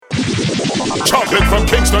Chocolate from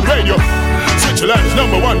Kingston Radio, Switzerland's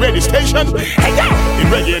 #1 radio station. Hey yo, in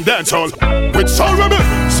reggae and dancehall with Soul Rebel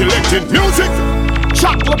selected music.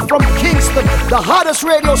 Chocolate from Kingston, the hottest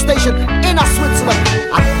radio station in Switzerland.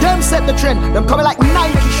 And them set the trend. Them coming like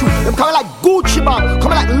Nike shoe, them coming like Gucci bag,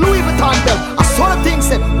 coming like Louis Vuitton belt. I saw the thing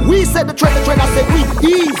said, we set the trend, I said we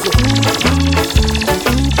easy.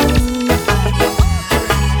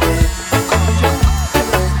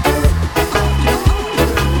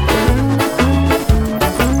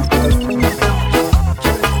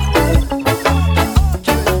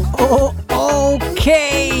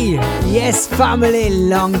 Yes, family,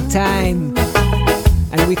 long time.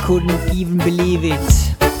 And we couldn't even believe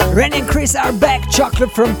it. Ren and Chris are back.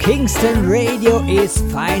 Chocolate from Kingston Radio is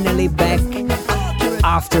finally back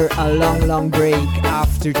after a long break,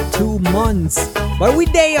 after 2 months. But we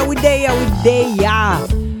there, yeah.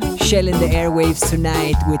 Shelling the airwaves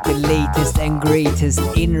tonight with the latest and greatest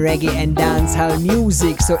in reggae and dancehall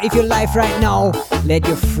music. So if you're live right now, let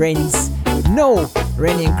your friends know.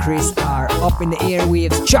 Rennie and Chris are up in the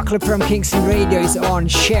airwaves. Chocolate from Kingston Radio is on.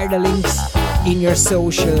 Share the links in your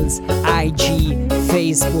socials, IG,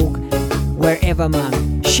 Facebook, wherever,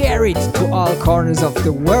 man. Share it to all corners of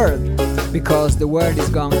the world, because the world is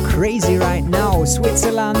gone crazy right now.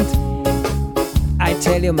 Switzerland, I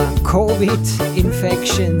tell you, man, COVID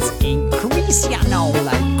infections increase, you know,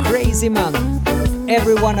 like crazy, man.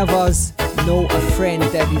 Every one of us know a friend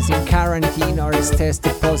that is in quarantine or is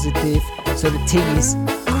tested positive. So the thing is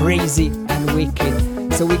crazy and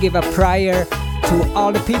wicked. So we give a prayer to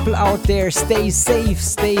all the people out there. Stay safe,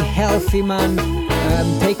 stay healthy, man.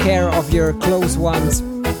 Take care of your close ones.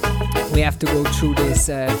 We have to go through this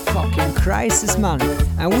fucking crisis, man.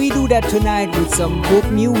 And we do that tonight with some good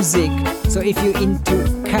music. So if you're into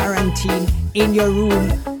quarantine in your room,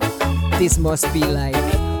 this must be like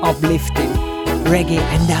uplifting reggae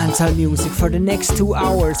and dancehall music for the next 2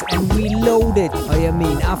 hours. And we loaded. I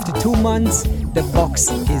mean, after 2 months, the box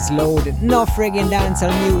is loaded. Enough reggae and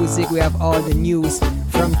dancehall music. We have all the news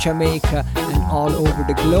from Jamaica and all over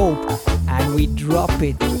the globe. And we drop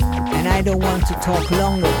it. And I don't want to talk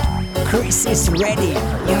longer. Chris is ready.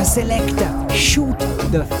 Your selector, shoot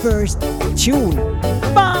the first tune.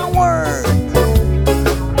 Power!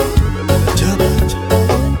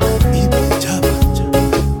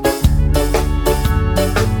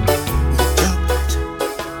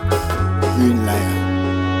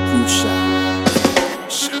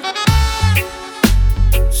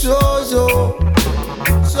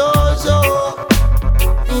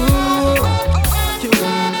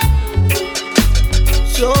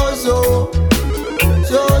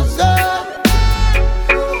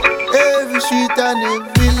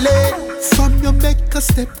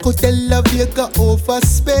 Step go Della Vega over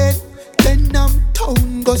Spain. Then I'm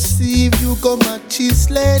town go see if you go matches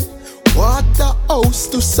lane. Water house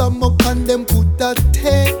to sum up and them put a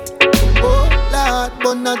tent. Oh Lord,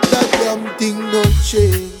 but not that damn thing no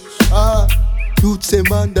change. Youth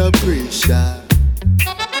them under pressure.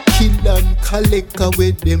 Kill and collect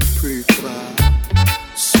away them prefer.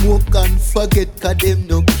 Smoke and forget cause them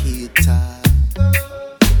no cater.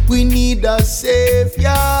 We need a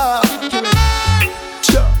savior.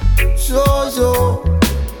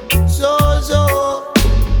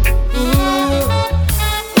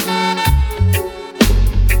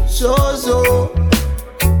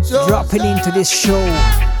 Dropping into this show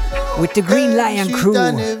with the Green Lion crew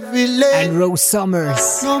and Rose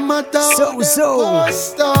Summers.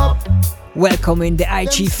 Welcome in the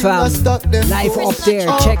IG fam. Live up there,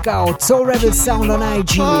 check out Soul Rebel Sound on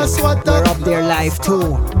IG. We're up there live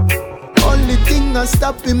too. Only thing I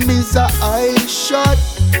stop him is a eye shot.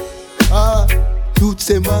 Youths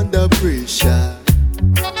them under pressure.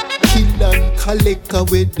 Kill and collect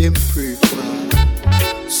away them prefer.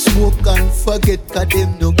 Smoke and forget cause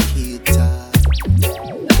them no cater.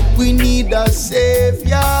 We need a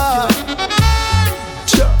savior.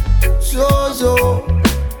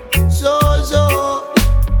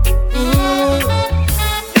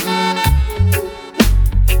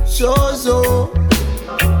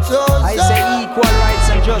 I say equal rights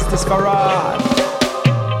and justice for all.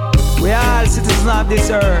 We are all citizens of this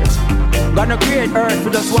earth. God no create earth for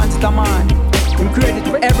just one set of man. He created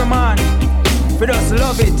for every man. For just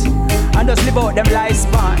love it and just live out them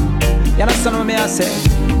lifespan. You understand what I say?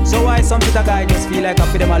 So why some little guy just feel like I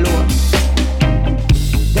feel them alone?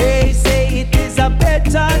 They say it is a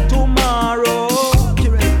better tomorrow.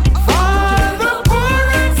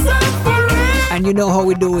 And you know how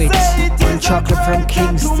we do it. On Chocolate from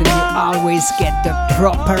Kingston, you always get the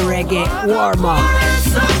proper reggae warm-up.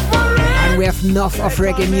 And we have enough of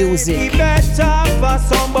reggae music. Better for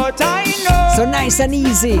some, but I know So nice and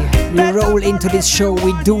easy, we roll into this show,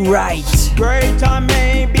 we do right. Greater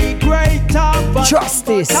may be greater, but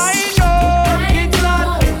Justice. I know it's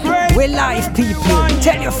not great. We're live, people.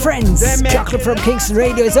 Tell your friends. Chocolate from Kingston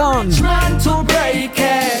Radio is on. Trying to break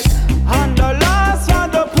it, and the last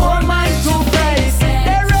one, the poor man to face.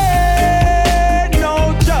 There ain't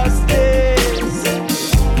no justice.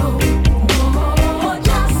 No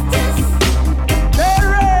justice.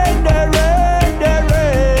 There ain't no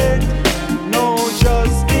justice. No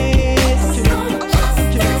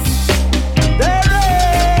justice. There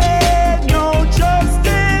ain't no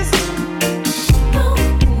justice.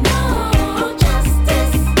 No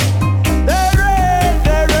justice. There ain't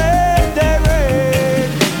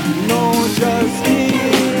no justice.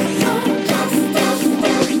 No justice.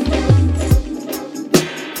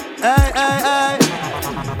 Hey, hey, hey.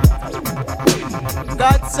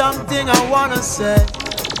 Got something I wanna say.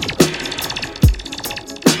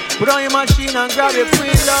 Put on your machine and grab your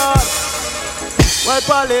free love. While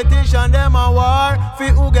politicians them a war, fi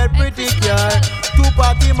who get pretty care. Two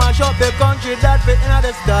party mash up the country that fit in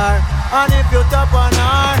the star. And if you top on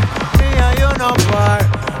her, me and you no par.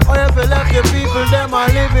 Or if you left your people, them a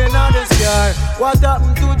living on the scar. What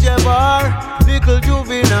happened to Jabbar? Little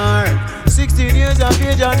juvenile. 16 years of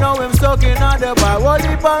age and now him stuck in the bar. What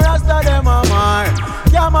if a rasta them a mar?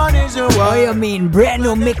 Yeah man is a Oh, war. you mean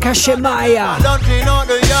Breno Mika Shemaya? Don't clean out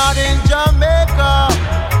the yard in Jamaica.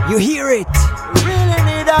 You hear it? Really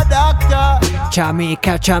need a doctor.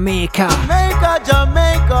 Jamaica, Jamaica. Jamaica,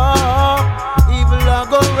 Jamaica. Evil a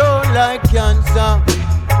go round like cancer.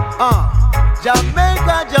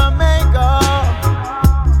 Jamaica, Jamaica.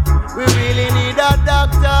 We really need a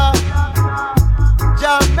doctor.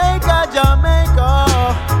 Jamaica, Jamaica.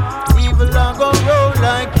 Evil a go round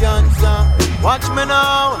like cancer. Watch me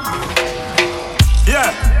now.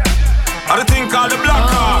 Yeah, I the thing called the Black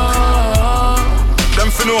Hawk. Them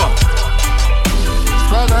for know.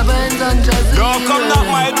 Don't come knock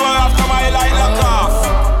my door after my light lock off.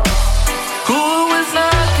 Who is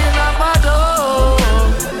knocking at my door?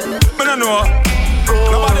 Me no know.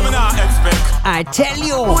 Nobody me not expect. I tell Who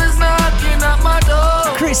you, is knocking at my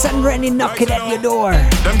door? Chris and Rennie knocking at your door.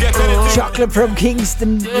 Them get anything. Chocolate from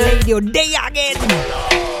Kingston Radio, they again.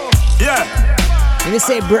 Yeah, Let me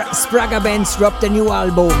say Spraga Benz dropped a new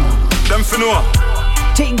album. them for know.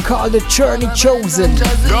 Thing called The Journey Chosen.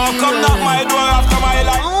 Don't come knock my door after my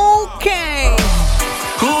light. Okay.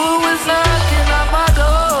 Who is knocking at my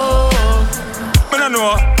door? Me no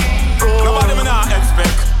know. Nobody me not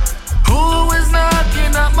expect. Who is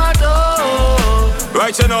knocking at my door?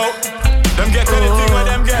 Right you know, them get anything when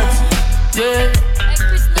them get. Yeah.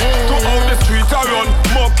 To out the street I run,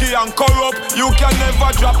 mucky and corrupt. You can never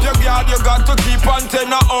drop your guard, you got to keep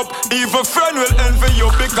antenna up. Even friend will envy you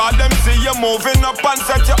because them see you moving up and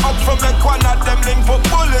set you up from the corner. Them link put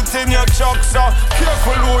bullet in your chuck. So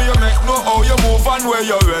careful who you make, know how you move and where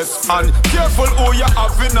you rest. And careful who you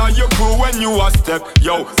having on your crew when you a step.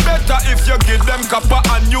 Yo, better if you give them copper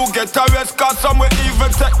and you get arrest. Cause some will even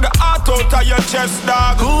take the heart out of your chest,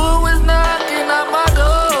 dog. Who is knocking at my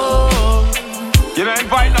door? You don't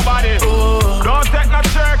invite nobody. Don't take no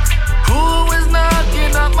check. Who is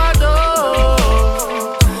knocking at my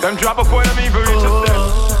door? Them drop a point of me for reach up there.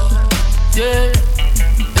 Yeah,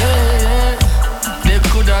 yeah. They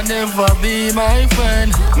coulda never be my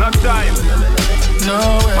friend. No time.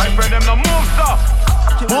 No way. My friend, them no move,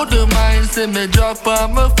 sir. Would the mind see me drop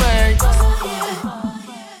on my face?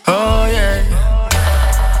 Oh yeah.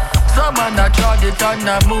 Some man a try it and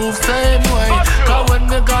a move same way. Cause when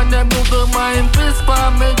me gonna move the mind fist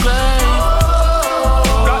for me grave.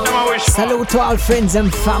 Got them a wish for. Salute to all friends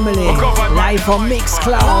and family. Live on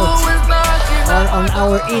Mixcloud Who is knocking or at on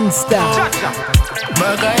our Insta. Cha-cha.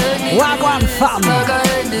 Maga enemies, Wagwan fam. Maga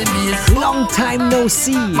enemies. Long time no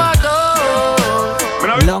see. My door.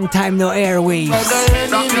 Long time no airwaves. Maga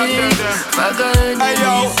enemies. Maga Hey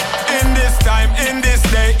yo, enemies. in this time, in this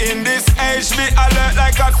day, in this age, be alert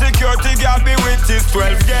like a security guard be with his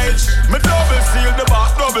 12 gauge. Me double seal the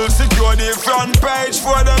back, double secure the front page.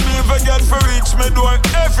 For them even get for reach, me do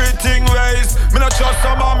everything raised. Me not trust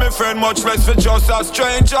some of my friend, much less for just a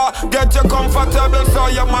stranger. Get you comfortable so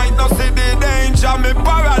you might not see the danger. Me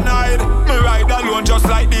paranoid, me ride alone just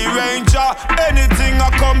like the ranger. Anything I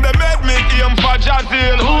come, they make me aim for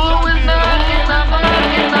Jazil. Who is knocking at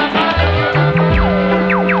my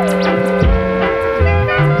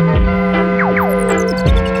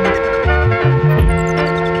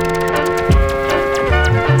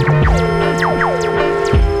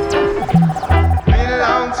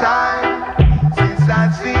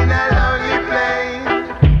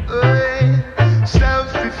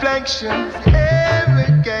Self-reflection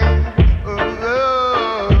every game.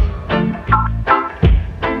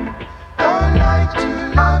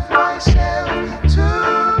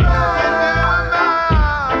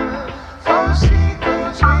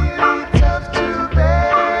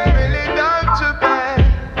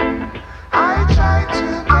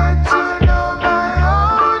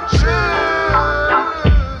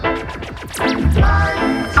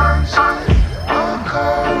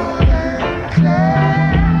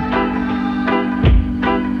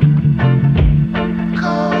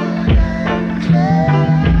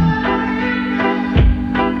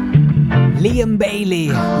 Liam Bailey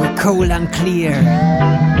with Cold and Clear.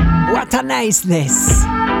 What a niceness.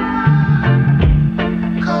 All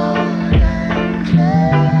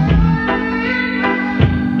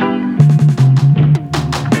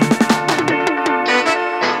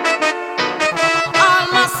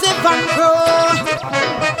massive and grow.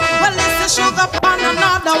 Well, it's a sugar pan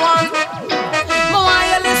another one.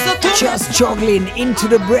 Just juggling into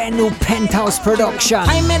the brand new Penthouse production.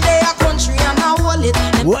 I'm a day a country and I wallet.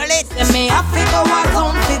 Wallet. Then me a figure what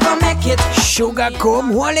town figure make it. Sugar come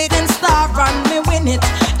wallet. Then star and me win it.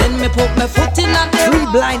 Then me put my foot in and the Three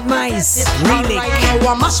blind mice. Really. Right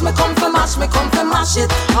now mash me come for mash, me come for mash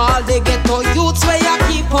it. All they get to youths where you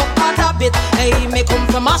keep up a habit. Hey, me come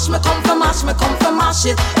for mash, me come for mash, me come for mash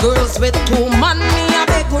it. Girls with two man, me a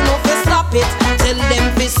beg you no fi stop it. Tell them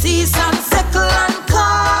fi cease and settle and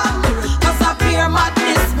calm. Cause I fear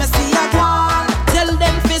madness, me see a gone. Tell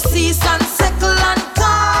them fi cease and settle and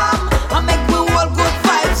calm. I make me all good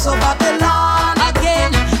vibes over Babylon.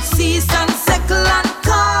 Again, cease and settle and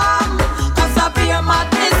calm. Cause I fear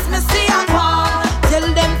madness, me see a gone. Tell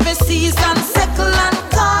them fi cease and settle and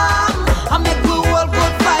calm. I make me all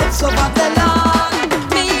good vibes over Babylon.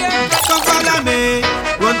 Me here. Come follow me,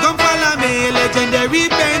 run come follow me. Legendary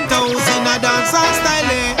Penthouse in a dancehall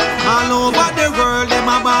style. All over the world, them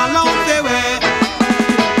a ball out the way.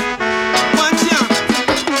 Watch ya.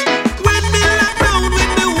 When me lock down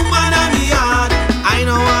with the woman on me yard, I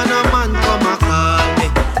know want a man come a call me.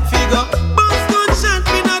 Figure, boss gun shot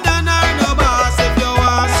me no done or no boss. If you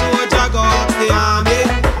want soldier, go up the army.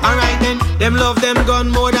 Alright then, them love them gun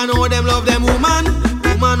more than how them love them woman.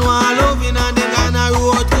 Woman want loving and them gonna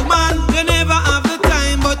road woman. You never have the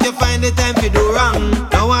time, but you find the time to do wrong.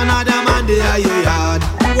 Now another man there your yard.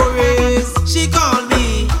 Worries, she call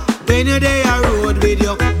me when you're there a road with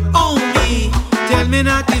you. Own me, tell me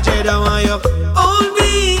not to dread I want you. Own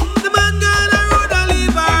me, the man gonna road and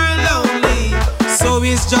leave her lonely. So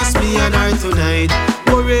it's just me and her tonight.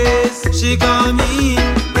 Worries, she call me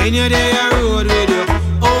when you're there a road with you.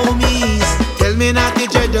 Own me, tell me not to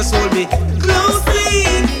dread, just hold me closely.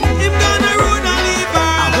 Him gonna road and leave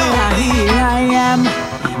her lonely. Here I am,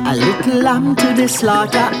 a little lamb to the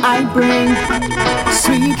slaughter I bring.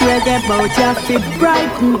 Sweet reggae about your feet,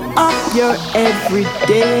 brighten up your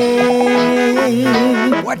everyday.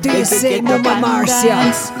 What do you say, Mama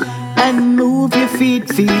Marcia? And move your feet,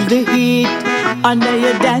 feel the heat under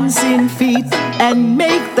your dancing feet, and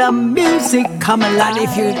make the music come alive. And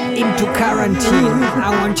if you're into quarantine, I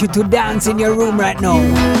want you to dance in your room right now.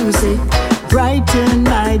 Music brighten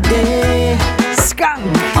my day. Skunk,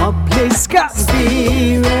 uplift skunk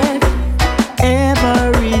spirit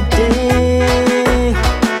every day.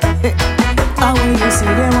 And when you see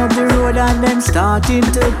them up the road and them starting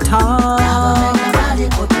to talk,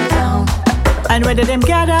 and whether them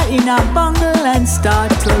gather in a bungle and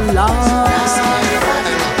start to laugh.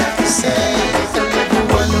 Say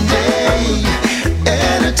one day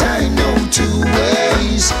at a time, no two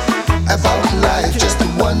ways about life. Just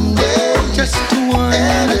one day, just one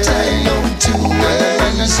at a time, no two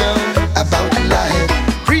ways about life.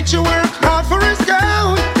 Preacher work hard for his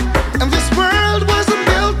gown, and this world wasn't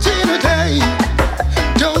built in a day.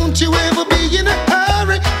 Don't you ever be in a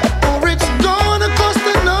hurry, or it's gonna cost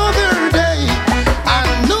another day. I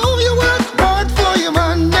know you work hard for your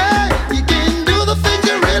money. You can do the things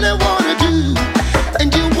you really wanna do,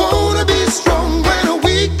 and you wanna be strong when a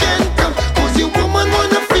weekend comes. 'Cause your woman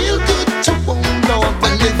wanna feel good too. Oh Lord,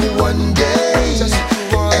 but live one day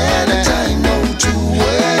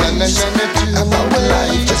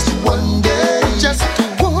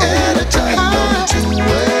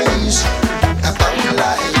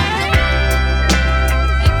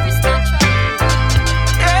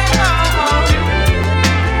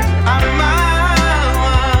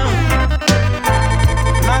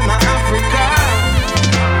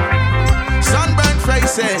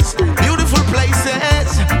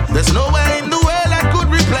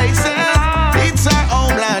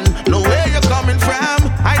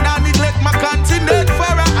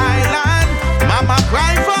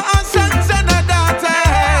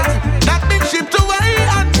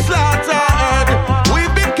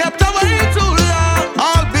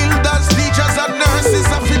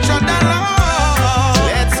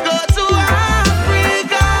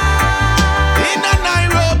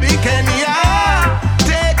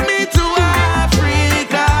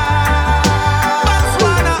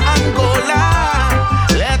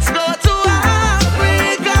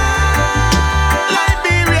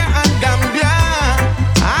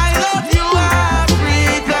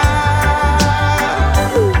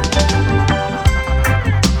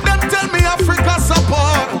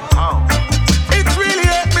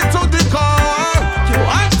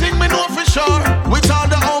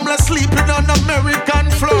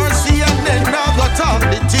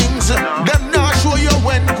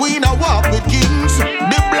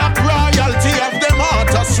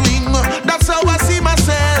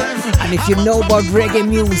And if you know about reggae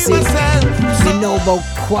music, you know about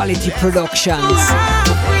quality productions. And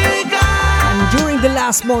during the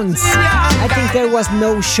last months, I think there was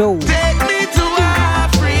no show with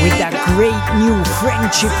that great new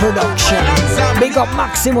Frenchy production. Big up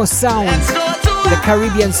Maximo Sound, the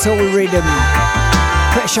Caribbean Soul Rhythm,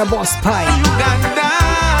 Pressure Boss Pie,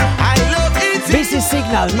 Busy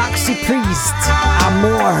Signal, Maxi Priest, and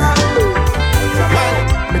more.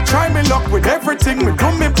 Me try me luck with everything, me do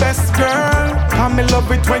me best, girl. And me love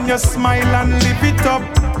it when you smile and live it up.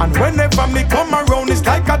 And whenever me come around, it's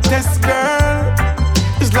like a test, girl.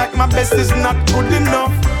 It's like my best is not good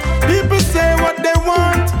enough. People say what they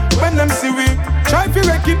want when them see we try to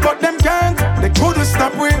wreck it, but them can't. They couldn't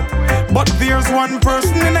stop we. But there's one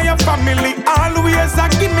person in your family always a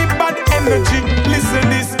give me bad energy. Listen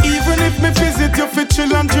this, even if me visit you for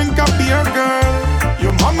chill and drink a beer, girl.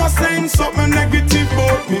 Your mama saying something negative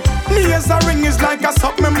about me. Me as a ring is like a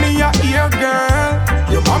something me a ear, girl.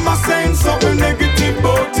 Your mama saying something negative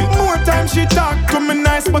about it. More time she talk to me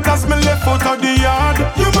nice, but as me left out of the yard,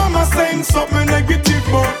 your mama saying something negative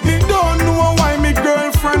about me. Don't know why me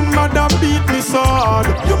girlfriend mother beat me so hard.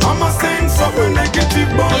 Your mama saying something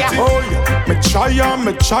negative about it. Oh yeah,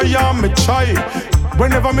 me try.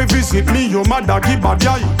 Whenever me visit me, your mother give a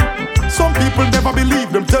eye. Some people never believe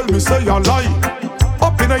them, tell me say you lie.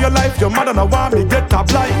 Up in your life, your mother now want me get a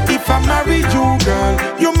blind. If I marry you, girl,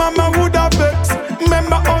 your mama would have vexed.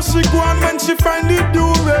 Remember how she go on when she find the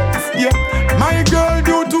durex. Yeah, my girl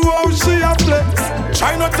due to how she a flex.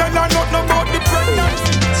 Try not tell her nothing about the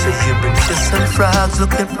pregnancy. So you've been kissing frogs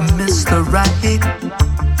looking for Mr. Right.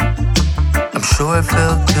 I'm sure it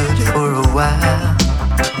felt good for a while.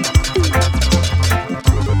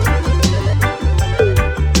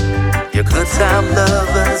 Your good time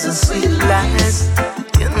lovers and sweet lies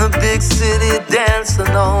in the big city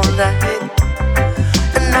dancing all night,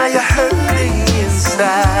 and now you're hurting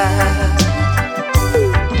inside.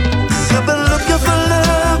 'Cause you've been looking for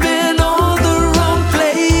love in all the wrong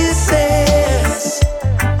places.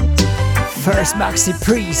 First Maxi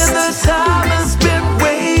Priest, and the time has been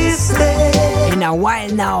wasted in a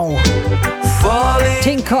while now. Falling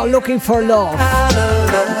Thing called Looking for Love out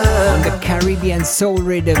of love. on the Caribbean Soul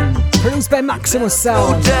Rhythm, produced by Maximo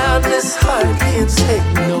Sound. Down this heart can't take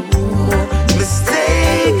no more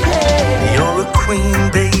mistake. You're a queen,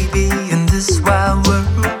 baby, in this wild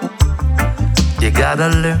world. You gotta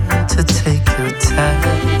learn to take your time.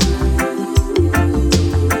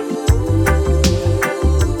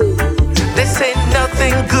 They say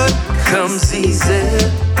nothing good comes easy.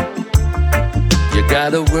 You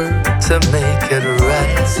gotta work to make it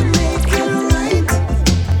right.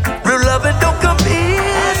 Real love it don't come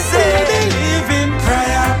easy. Believe in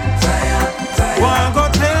prayer. One go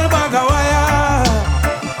tell Bagawaya.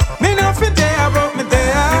 Me no fit there, but me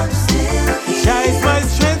there. Jah is my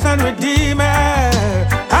strength and redeemer.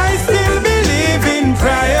 I still believe in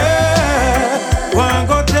prayer. One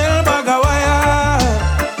go tell Bagawaya.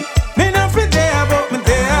 Me no fit there, but me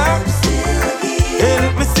there.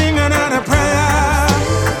 Help me sing another prayer.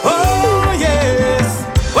 Oh yes.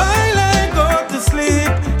 While I go to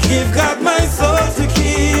sleep, give God my soul to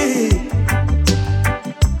keep.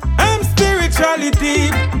 I'm spiritually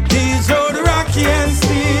deep. He's Joe the Rocky and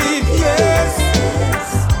Steve. Yes.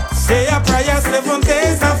 Say a prayer 7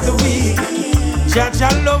 days of the week. Judge, I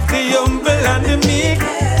love the humble and the meek.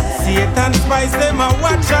 Satan spies them a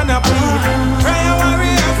watch and a bleed. Prayer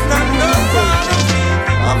warriors stand up for the weak.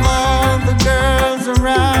 Of all the girls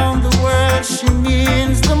around the world, she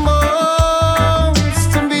means the most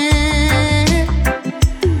to me.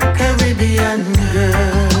 Caribbean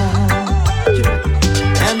girl.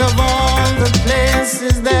 And of all the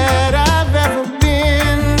places that I've ever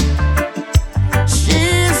been,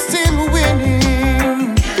 she's still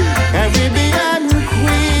winning. Caribbean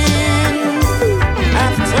queen.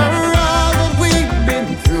 After all that we've been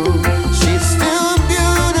through, she's still beautiful.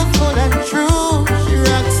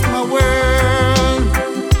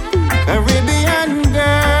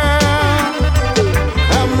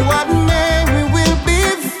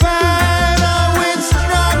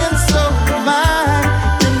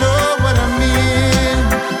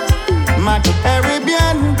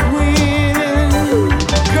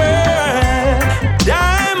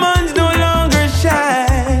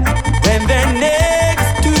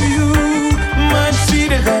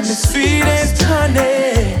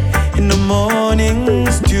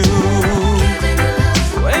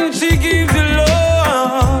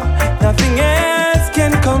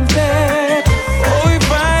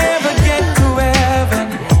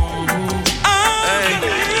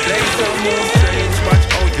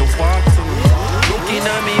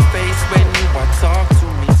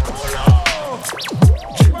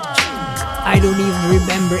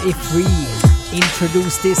 if we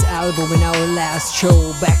introduced this album in our last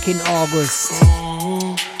show back in August.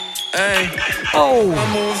 Hey, oh,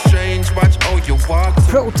 I move strange, watch how you walk.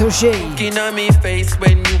 Protege. Looking at me face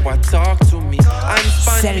when you talk to me.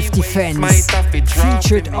 Self-Defense,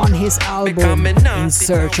 featured on his album In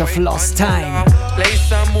Search of Lost Time.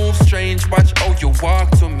 Place I move strange, watch how you walk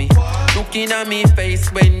to me. Looking at me face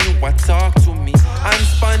when you talk to me. And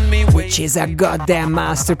span me which is a goddamn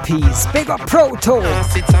masterpiece. Big up Proto.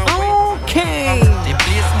 Okay. The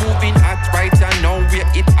place moving hot right I know where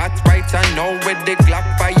it hot right I know where the Glock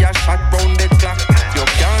fire shot round the clock. You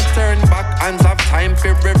can't turn back, hands have time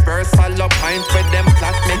for reversal of pints where them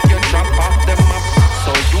plot make you drop off the map.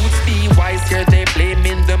 So youths be wise here, they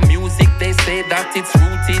blaming the music. They say that it's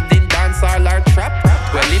rooted in dancehall or trap.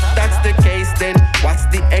 Well, if that's the case, then what's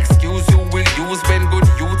the excuse you will use when good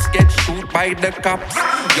youths get shoot by the cops?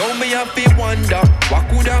 Yo, me have to wonder, what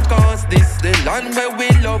could have caused this? The land where we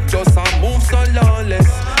love just a move so lawless.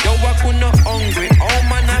 Yo, I could not hungry, oh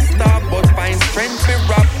man a star, but find strength for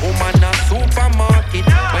rap, oh man a supermarket.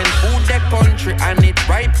 When food the country and it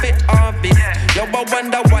ripe for harvest. Yo, I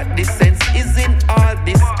wonder what the sense is in all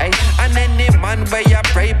this, eh? And any man where you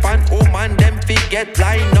pray pan, oh man, them forget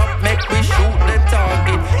line up, make we shoot the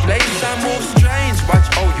target. Place I move strange, watch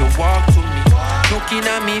how you walk to me. Looking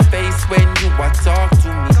at me face when you talk to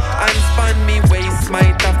me. And span me waist,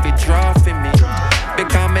 might have to draw for me.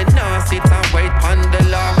 Become a nah sit and wait on the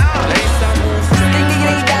law. Place I move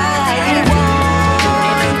strange, watch how you walk to me.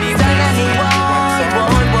 Looking at me face when you talk to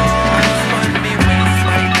me. And span me waist,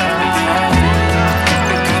 might have to draw for me.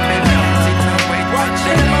 Become a nah sit and wait on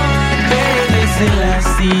the law. Baby,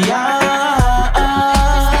 Celestia.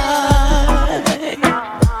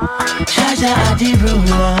 Jaja the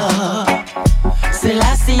ruler,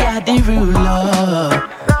 Selassie the ruler.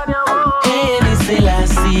 Haile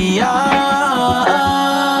Selassie,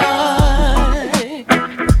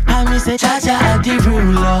 I say Jaja the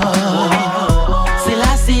ruler,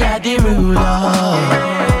 Selassie the ruler.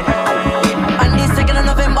 On the 2nd of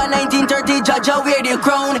November 1930, Jaja wear the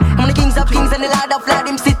crown. I'm the kings of kings and the lord of lords,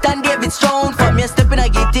 him sit on David's throne. From your step in a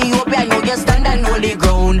Ethiopia, I know you stand on holy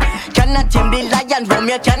ground. Cannot tame the lion from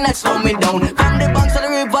you, cannot slow me down. From the banks of the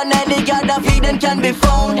river Nile, the God of Eden can be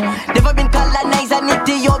found. Never been colonized and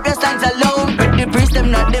Ethiopia stands alone. With the priests,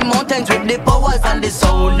 them not the mountains, with the powers and the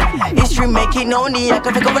soul. History making known, the act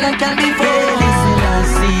of a covenant can be found.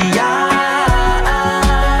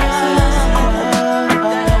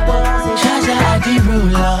 Jaja the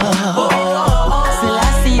ruler,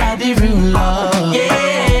 Selassie the ruler.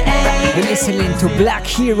 You're listening to Black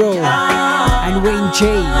Hero and Wayne J.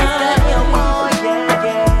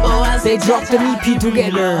 They dropped an EP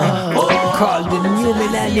together called The New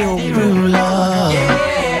Millennium.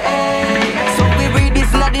 So we read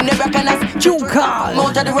this not in the recognize June call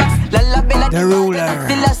The Ruler.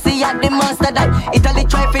 Still I see at the monster that Italy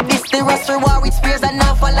try for this, the rest for war with spears and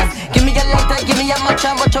now for less. Give me a lighter, give me a match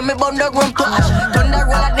and watch on me burn the room to ash. Thunder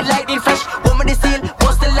roll at the lightning flash, woman the seal,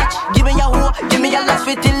 post the latch. Give me a hoe, give me a lash,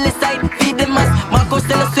 fit till the side, feed the mass. Marcos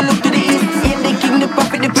tell us to look to the east, hail the king, the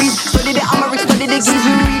prophet, the priest. Study the Amoric, study the Giz,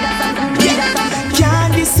 we read that.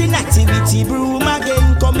 Can't this inactivity broom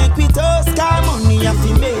again? Come make with us, car money have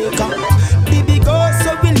to make up. The big house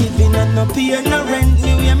so we living and no pay no rent.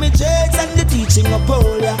 New year me checks and the teaching of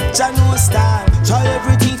Polia. Chano style, try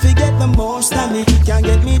everything forget the most of me. Can't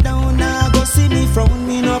get me down now, go see me from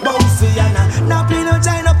me no bout for ya now. Now play no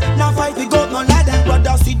join up, now fight we go no ladder.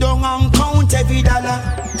 Brother sit down and count every dollar.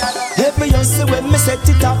 Every year say when me set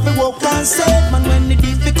it up, we walk and save. Man when the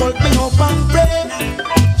difficult me hope and pray.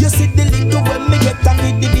 You see the little when me get and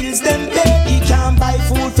with the bills them pay. He can't buy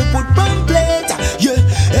food for put on plate. Yeah,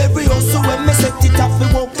 every hustle when me set it up, we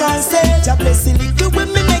walk and say. Ja bless the little when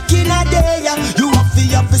me make in a day. You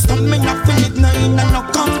have to stop me not feel it, no in and no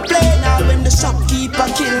complain. All when the shopkeeper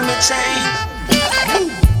kill me chain.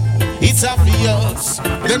 It's obvious,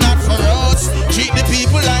 they're not for us. Treat the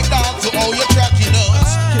people like dogs, to how you're tracking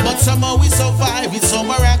us. But somehow we survive, it's so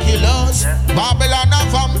miraculous. Babylon a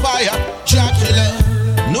vampire, Dracula.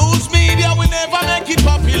 News media will never make it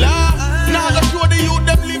popular. Now they show the youth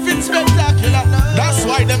them living spectacular. That's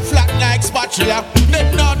why them flat like spatula.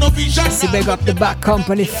 Them not no vision. See, big up the Back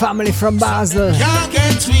Company family from Basel. Can't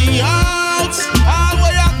get we out. All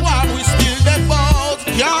way up one, we still the boat.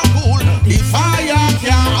 Can't cool the fire,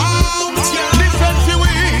 can't out. Different for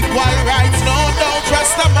we equal rights, no doubt.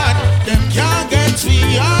 Trust a man, them can't get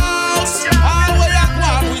we out. All way up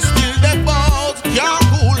one, we still the boat. Can't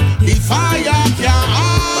cool the fire, can't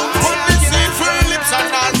out. Put the same for lips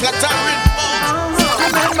and all flattering mouth.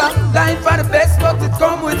 Remember, life are the best, but it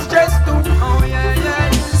come with stress too. Oh yeah,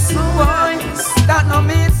 yeah. So boy, that no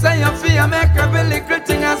means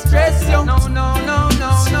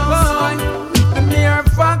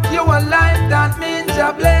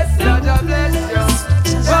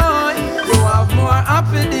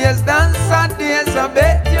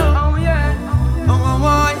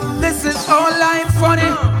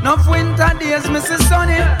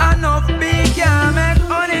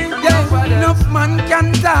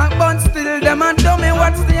can talk, but still them a dummy.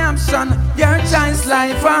 What's the option? Your choice,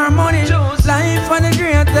 life or money. Life for the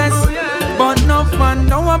greatest, but no man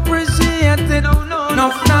don't appreciate it. No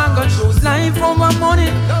now go choose life over money,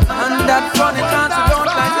 and that funny cause you don't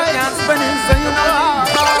like you can't spend it, so you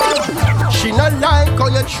know. She not like how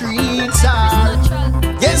you treat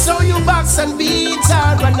her. Guess how you box and beat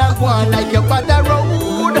her, and I go on like you're on the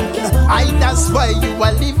road. That's why you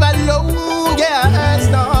will live alone, yes,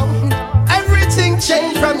 no. Everything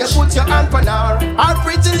changed from you put your hand on her. Her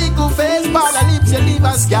pretty little face, but her lips, you leave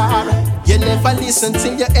a scar. You never listen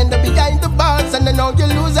till you end up behind the bars, and then now you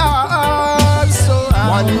lose her. So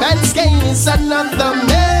one man's gain is another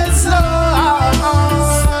man's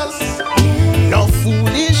loss. No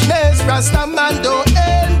foolishness, Rasta man don't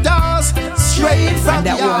endorse. Straight from and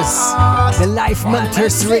that was the Life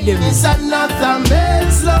Matters rhythm. Listening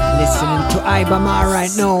to Ibama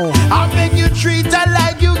right now. I make you treat her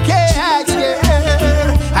like you care,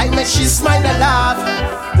 yeah. I make she smile and laugh.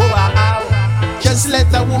 Wow. Just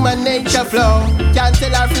let the woman nature flow. Can't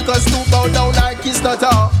tell her because to bow down or kiss not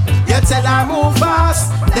up. You tell her move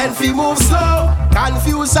fast, then she move slow.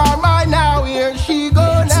 Confuse her mind now, here she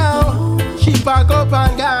go now. She pack up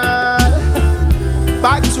and gone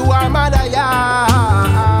back to her mother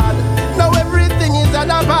yard. Now everything is on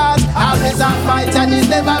the past. Always a fight and it's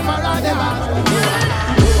never for a never.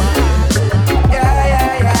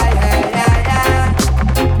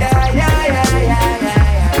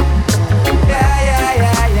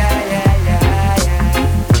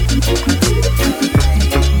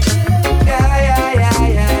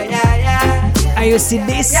 You see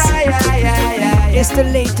this? It's the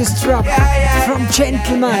latest drop from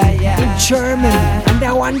Gentleman in German, and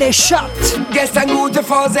that one they shot. Gestern gute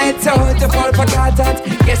Vorsätze, heute voll verkatert.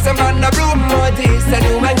 Gestern war in der Blumen, heute ist er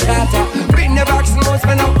nur mein Kater. Bin erwachsen, muss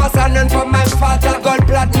mir noch was anhören von meinem Vater.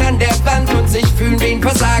 Goldplatten an der Wand und sich fühlen wie ein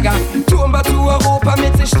Versager. Turmbau zu Europa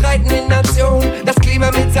mit sich streitenden Nationen. Das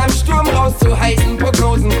Klima mit seinem Sturm raus zu heißen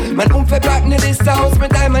Prognosen. Mein Umfeld packt eine Liste aus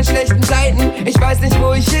mit all meinen schlechten Seiten. Ich weiß nicht,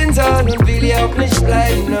 wo ich hin soll und will hier auch nicht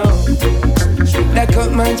bleiben, no. Da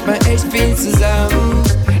kommt manchmal echt viel zusammen.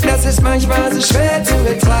 Das ist manchmal so schwer zu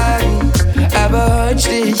ertragen. Aber heute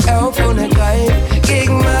steh ich auf und ergreif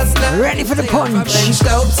gegen Maßnahmen. Ready for the punch. Mein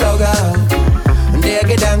Staubsauger. Und der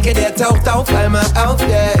Gedanke, der taucht auf einmal auf,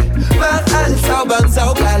 yeah. Mach alles sauber und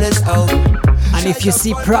saug alles auf. And if you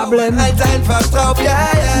see problem, halt einfach drauf, ja,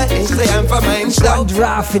 ja. Ich dreh einfach meinen Staub. One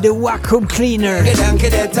draft für the Vacuum Cleaner. Gedanke,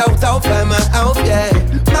 der taucht auf einmal auf, yeah.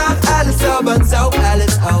 Mach alles sauber und saug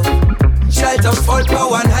alles auf. Schalt auf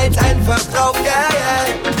Vollpower und halt einfach drauf, yeah,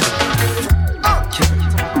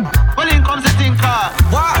 Well, in comes the thinker.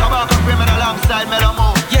 Come back and bring me alongside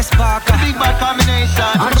Melamo. Yes, Parker. Big bad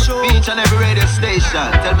combination. Each and every radio station.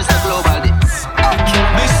 Tell Mr. Global this.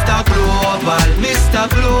 Mr. Global, Mr.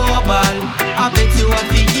 Global. I bet you want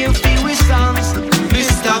to hear few songs.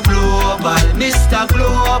 Mr. Global, Mr.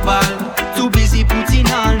 Global. Too busy putting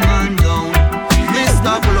all man down.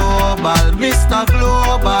 Mr. Global, Mr.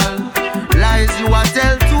 Global. Lies you a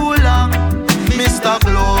tell too long. Mr.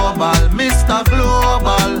 Global, Mr.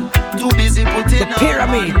 Global. Too busy putting the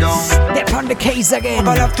pyramids. They're on the case again.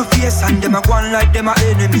 All have to face and them a go on like them a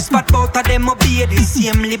enemies. But both of them obey the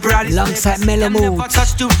same liberalism. Alongside Mellow Mood. Never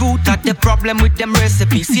touch the root of the problem with them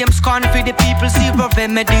recipes. Same scorn for the people, zero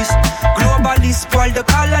remedies. Globalists spoil the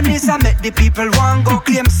colonies and make the people want go.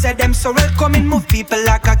 Claim say them so welcoming, move people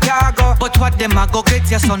like a cargo. But what them a go get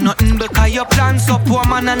you so nothing because your plan so poor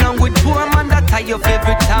man along with poor man that tie your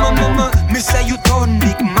favorite town. Me say you turn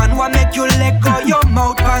big man, what make you let go your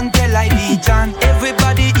mouth and tell I be John.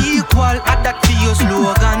 Everybody equal, at that be your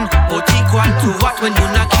slogan. But equal to what when you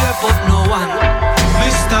not care about no one.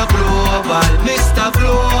 Mr. Global, Mr.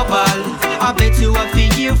 Global. I bet you a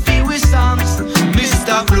few songs.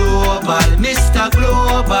 Mr. Global, Mr.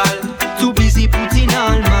 Global. Too busy putting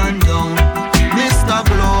all man down. Mr.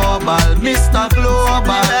 Global, Mr.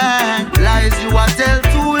 Global. Lies you a tell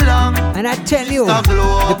too long. And I tell you,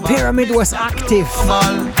 the pyramid was active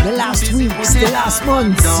the last weeks, the last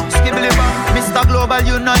months. Mr. Global,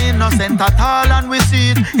 you know innocent at all, and we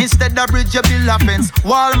see it. Instead of bridge, you build a fence.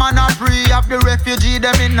 Wall man a free of the refugee,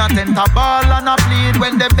 them in a tent, a ball and a plead.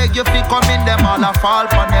 When they beg you fi come in, them all a fall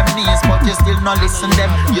on them knees, but you still not listen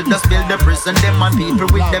them. You just build the prison, them and people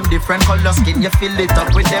with them different color skin. You fill it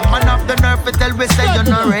up with them, and have the nerve to tell we say you're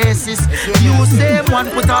not racist. You same one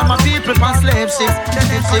put all my people on slave ships.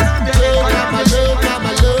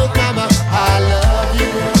 Look, mama, I love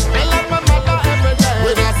you. I love my mother every day.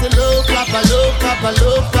 When I say look, papa,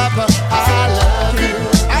 I love you.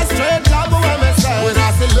 I straight love when I say. When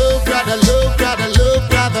I say look,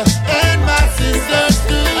 brother, and my sisters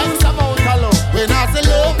too. When I say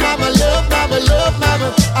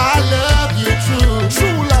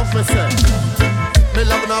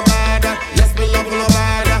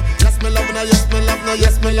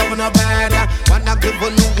me love no bad. Wanna give you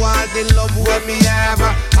all the love when me have.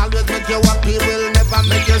 Always make you happy, will never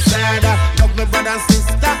make you sad. Love me brother and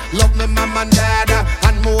sister, love me mom and dad.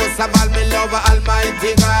 And most of all me love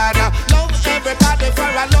Almighty God. Love everybody for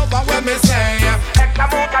a lover when me say. Extra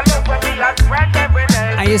amount of love when me a spread every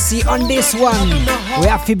day. And you see on this one, we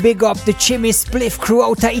have to big up the Chimmy Spliff crew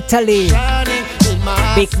out of Italy.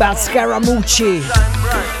 Big Bad Scaramucci.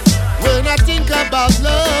 When I think about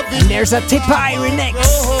love, and there's a Tipai remix.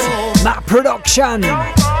 My production.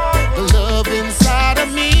 The love inside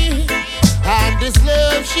of me, and this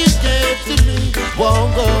love she gave to me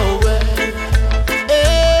won't go away.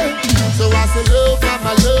 Hey. So I say, love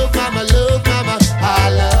mama, love mama, love mama, I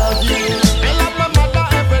love you. I love my mother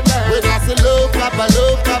every day. When I say love papa,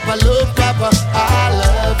 love papa, love papa, I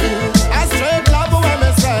love you. I straight love when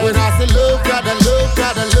I say. When I say love brother, love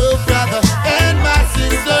brother, love brother, and my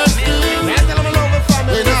sisters too.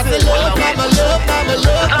 When I say love mama, love mama,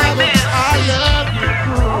 love mama, I love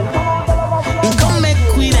you. Come make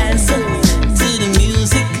we dance to the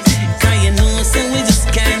music, 'cause you know, say we just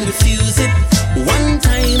can't refuse it. One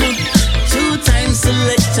time, two times,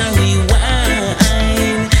 select and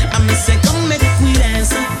rewind. I'ma say, come make we dance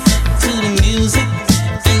to the music,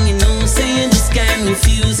 and you know, say you just can't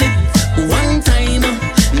refuse it. One time,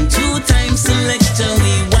 two times, select and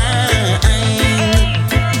rewind.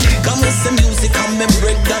 Come with some music, come and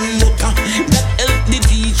break down butter. That help the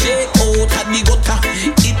DJ out of the gutter.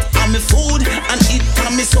 It am me food and it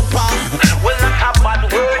am me supper. Well, not a bad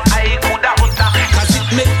word, I coulda utter. 'Cause it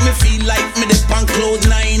make me feel like me dey on cloud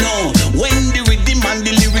nine. Oh, when the rhythm and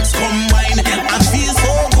the lyrics combine, I feel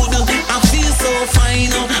so good, I feel so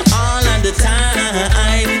fine, all of the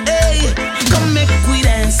time. Hey, come make we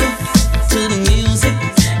dance to the music,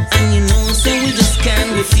 and you know, say we just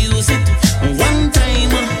can't refuse it. One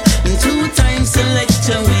time, two times, select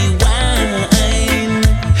and rewind.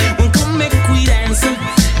 Come make we dance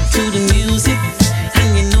to the music, and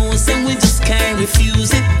you know, say we just can't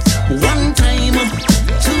refuse it. One time,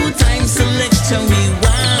 two times, select and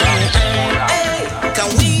rewind. Hey, can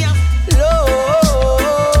we have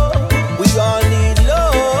love? We all need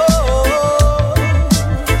love.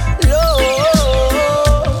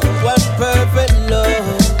 Love, one perfect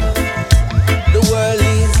love. The world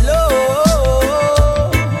needs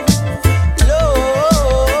love. Love,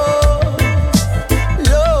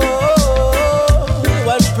 love,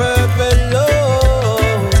 one perfect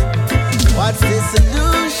love. What's the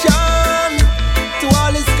solution to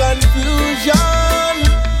all this confusion?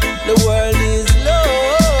 The world is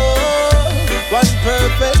love, one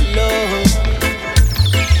perfect love.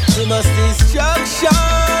 Too much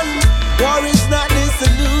destruction, war is not the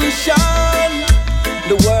solution.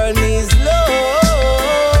 The world needs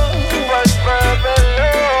love, one perfect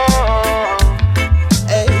love.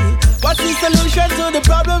 Hey, what's the solution to the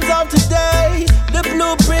problems of today? The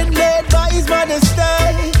blueprint laid by His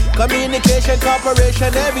Majesty. Communication,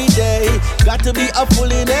 cooperation every day. Got to be a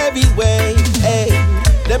full in every way. Hey,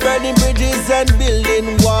 they're burning bridges and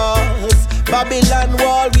building walls. Babylon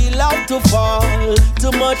wall, we love to fall.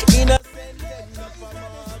 Too much innocence.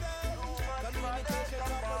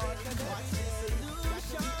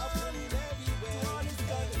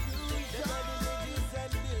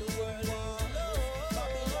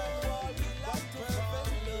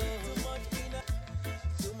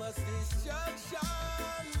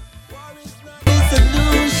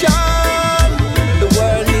 Solution. The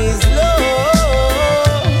world needs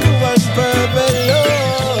love, one perfect love.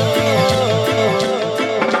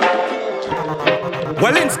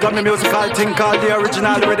 Well, it's got me musical thing called the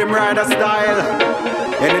original rhythm rider style.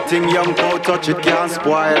 Anything young cow touch it can't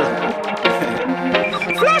spoil.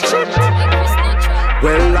 Flash it.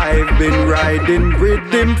 Well, I've been riding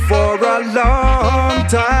rhythm for a long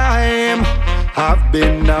time. I've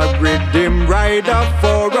been a rhythm rider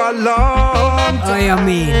for a long time. I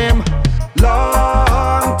mean,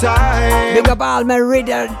 long time. Big up all my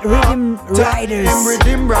rhythm riders.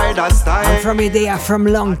 Rhythm rider style. I'm from here, they are from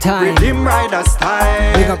long time. Rhythm rider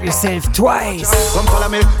style. Big up yourself twice. Come follow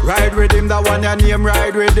me, ride with him. That one your name,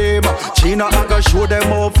 ride with him. Chino, I go show them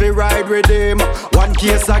how to ride with him. One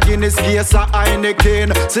case of Guinness, case of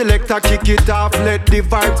Heineken. Select a kick it off, let the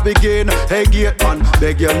vibes begin. Hey gate man,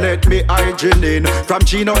 beg you let me hygiene in. From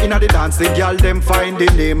Chino inna the dance, the girl them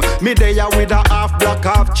finding him. Me there with a half black,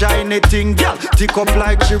 half China thing. Girl, tick up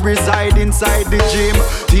like she reside inside the gym.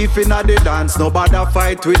 Thief inna the dance, nobody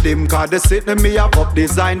fight with him. Cause they sit me up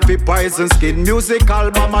design for poison skin. Music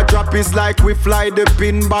album a drop is like we fly the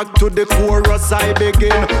pin back to the chorus I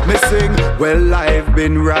begin. Me sing, well I've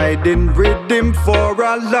been riding rhythm for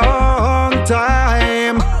a long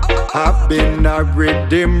time. I've been a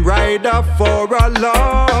rhythm rider for a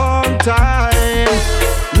long time.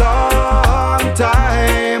 Long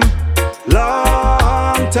time.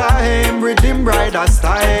 Long time. Rhythm rider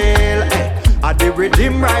style. I the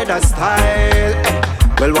rhythm rider style.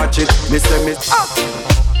 Well, watch it, Mr. Miss.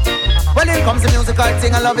 When it comes to musical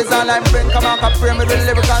thing, I love is all I'm friend. Come on, come pray me with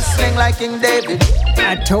lyrical sling like King David.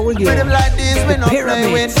 I told you, Rhythm like this, we the not play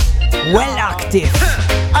pyramid, with. well active.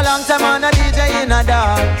 A long time on a DJ in a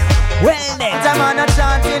dance. Well then, time on a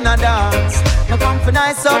chant in a dance. You come for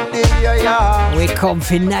nice up the area. We come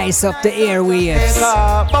for nice up the airwaves.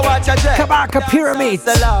 Kabaka Pyramid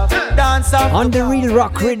on the real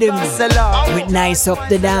rock rhythm with nice up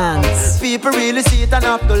the dance. People really see it and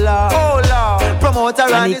have to laugh. Oh Lord, promoter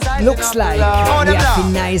and it looks like we have to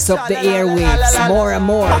nice up the airwaves more and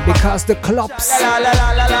more because the clubs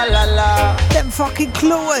them fucking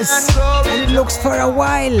close and it looks for a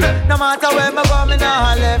while. No matter where me go, me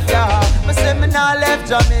nah left ya. Me say me nah left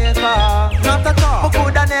Jamaica. Not at all. Me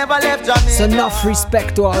coulda never left Jamaica. So enough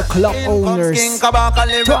respect to all club owners, to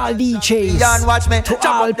all DJs, to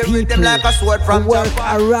all people who work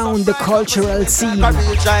around the cultural scene and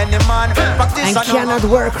cannot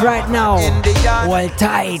work right now. Well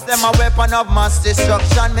tight. Them a weapon of mass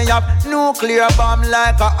destruction. Me have nuclear bomb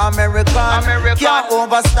like a American. Can't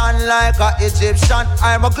overstand like a Egyptian.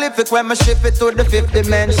 I'm a glyphic when me ship it to the fifth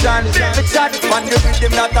dimension. Me chat on the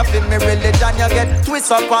rhythm that I feel me religion. You get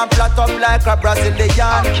twist up and flat up like a Brazilian.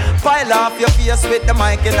 Pile off your face with the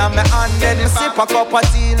mic in my hand. Then me sip a cup of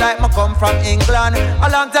tea like me come from England. A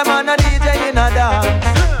long time on a DJ in a dance.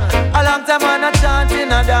 A long time on a chant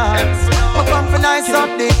in a dance. Me come for nice up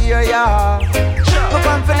the area. Me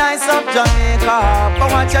come for nice up Jamaica.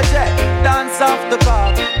 But watch your jet, dance off the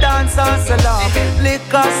car. Dance on salon,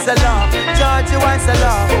 liquor salon, Georgie wine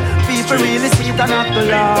salon. People really see it and have to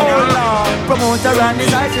laugh. Oh Lord, promoter and the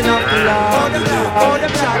night and have to laugh. Oh the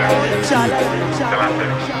chat.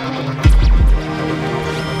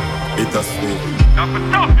 It's a sweet.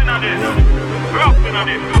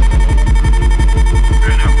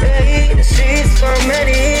 Hey, the streets for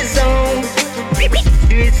many is on.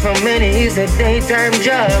 Streets for many is a daytime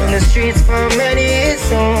job. The streets for many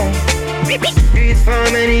is on. Streets for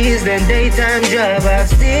many is the daytime job. I've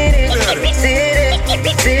seen it,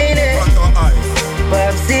 seen it.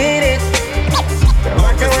 I've seen it. No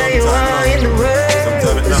matter where you are in the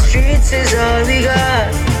world, the streets is all we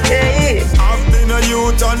got. Hey. I've been a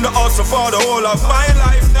youth on the hustle for the whole of my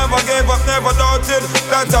life. Never gave up, never doubted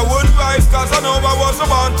that I would rise. Cause I know I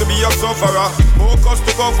wasn't born to be a sufferer. Focus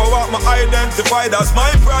to go for what I identified as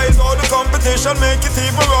my prize. All the competition make it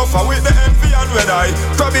even rougher with the envy and red eye.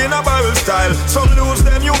 Crab in a barrel style. Some lose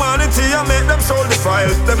them humanity and make them soul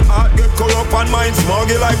defiled. Them heart get corrupt and mind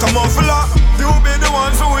smuggy like a muffler. You be the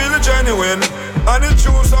ones who really genuine. And it's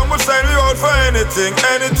true, some would sell you out for anything,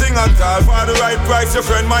 anything at all. For the right price, your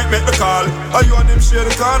friend might make the call. Are you and him share the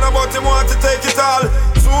corner, but him want to take it all.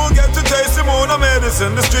 Soon get to taste him own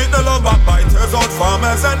medicine. The street no love backbiters, out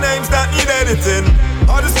farmers and names that need editing.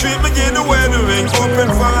 Or the street begin the weathering, open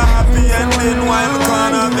for a happy ending while the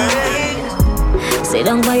corner bending. Sit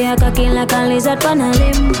down by your cocky like a lizard on a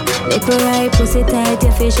limb. Nipple right, pussy tight,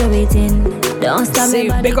 your fish waiting. Don't stop me,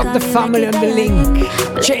 big up the family on the link.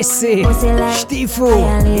 Jesse, Stifu,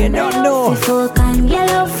 you don't know. Can you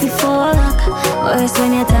love fi fuck? Worse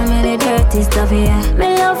when you tell me the dirty stuff here.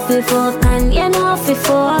 Me love fi fuck and you know fi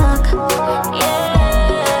fuck. Yeah.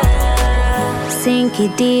 Sink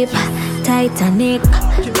it deep, Titanic,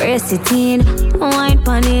 press it in, wine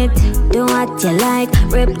pon it. Do what you like,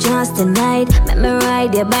 rip just tonight. Make me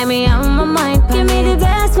ride you by me on my mind. Give me the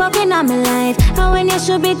best fucking on my life. And when you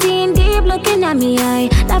should be teen deep looking at me eye.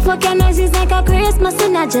 That fucking noise is like a Christmas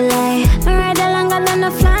in a July. Me ride longer than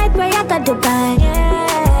a flight where you got Dubai.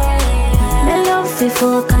 Me love fi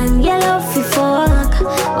fuck and you love fi fuck.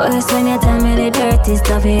 Worse when you tell me the dirty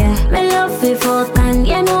stuff here. Me love fi fuck and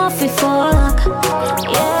you know fi fuck.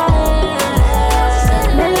 Yeah.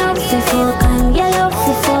 Me love fi fuck and you love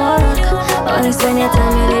fi fuck. Worse when you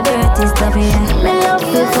tell me the dirty stuff here. Me love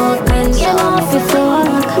fi fuck and you know fi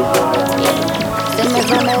fuck. See me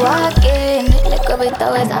from me walking, look up with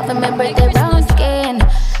always having me pretty brown skin.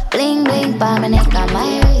 Bling bling pa me neck on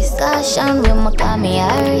my wrist. Caution when me call me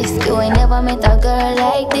Iris. You ain't never met a girl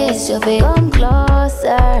like this. You feel come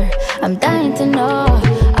closer, I'm dying to know.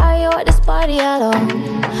 Are you at this party alone?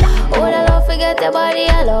 Would I love to get your body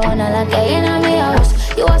alone? I like you in my house.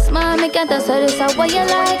 You a smile, me can't tell, so this is what you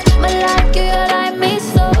like. Me like you, you like me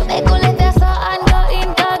so. They could let us out and go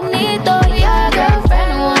incognito. Your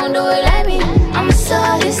girlfriend won't do it like me. I'm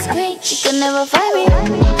so discreet, you can never find me.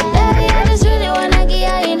 Baby, I just really wanna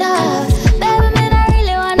get you enough. Baby, man, I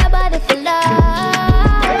really wanna body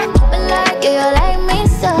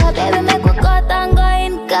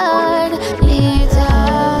God leads us.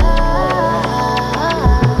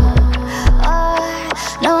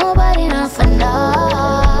 Nobody not for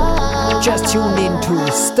now. Just tuned in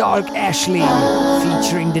to Stark Ashley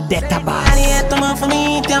featuring the Database. For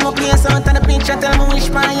me, tell me place out on the picture, tell me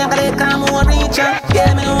which part you gotta come over reach ya.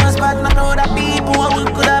 Yeah, me know one spot, no crowd of people who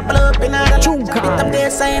could have pull up in a Chunka. Bit up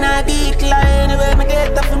there, sign I decline. Anyway, me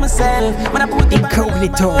get up for myself. When I put it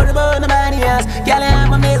Incognito. about nobody else. Girl,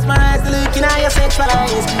 I'm mesmerized, looking at your sexual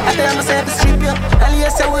eyes. I tell myself to strip you, and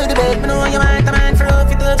yes, I would bet. Me know you might a man for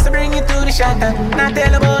rough it up, so bring you to the shelter. Not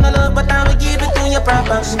tell about no love, but I will give it to you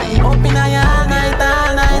proper. Up in a all night,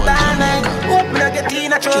 all night, all night. Open up your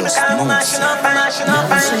teen, I throw me down, mashing up, mashing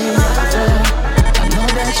up. I know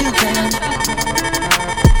that you can.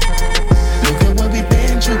 Look at what we've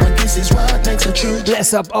been through, but this is what makes it true.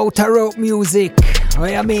 Bless up outer rope music.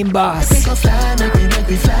 What you mean, boss? We can fly, make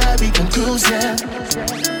we fly, we can cruise, yeah.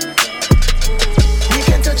 We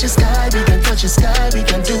can touch the sky, we can touch the sky, we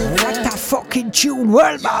can do what a fucking tune,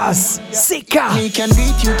 world boss. Sicka. Me can do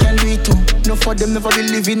it, you can do it too. No for them never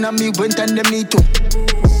believe in me when time them need to.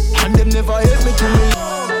 And them never help me to me.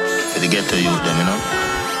 To get to you, them, you know.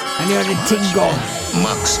 And you're the Tingo.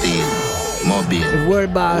 Max Steel, Mobile, the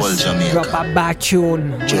world boss drop a bad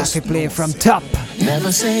tune. We have to play from top.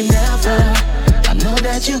 Never say never. I know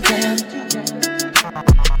that you can.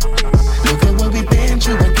 Look at what we've been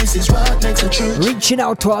through, but this is what makes it true. Reaching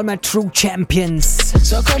out to all my true champions.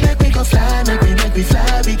 So come make we go fly, make we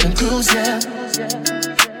fly, we can cruise, yeah.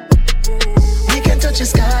 We can touch the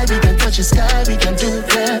sky, we can touch the sky, we can do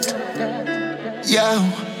that.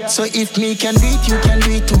 Yeah. So if me can do it, you can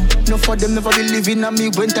do it too. No for them never believe in me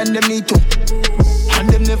when time them need to. And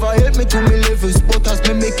them never help me to me levels. But as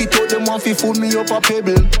me make it out, them want to fool me up a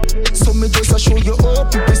pebble. So me just a show you how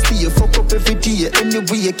people stay. Fuck up every day,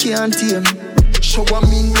 anyway you can't tame. Show I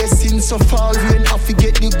mean blessings so far rain. I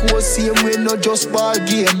forget the goal same way, not just ball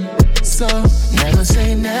game. So never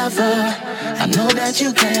say never. I know that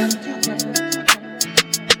you can.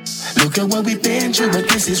 Look at what we've been through, but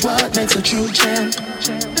this is what makes a true champ.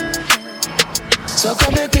 So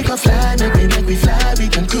come make we go fly, make we fly, we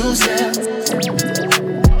can cruise, yeah.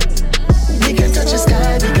 We can touch the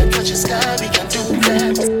sky, we can touch the sky, we can do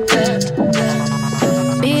that.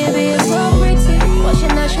 Baby, you're so pretty. What's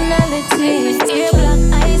your nationality? Ear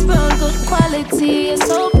black, eyes brown, good quality. You're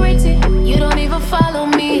so pretty. You don't even follow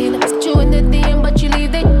me. Put you in the DM, but you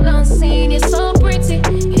leave it unseen. You're so pretty.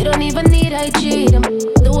 You don't even need IG.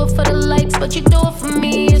 Do it for the likes, but you do it for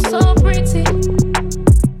me. You're so pretty.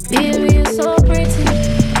 Baby, you're so pretty.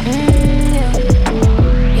 Yeah.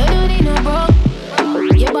 You don't need no bro.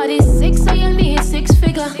 Your body's sick, so you need 6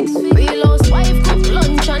 figure. Real housewife, cook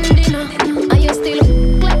lunch and dinner. And you still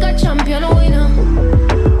look like a champion winner.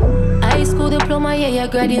 High school diploma, yeah, you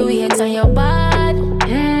graduate and you're bad.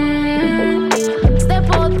 Step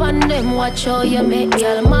out on them, watch how you make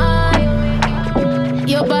y'all mad.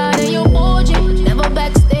 You're bad and you're bougie. Never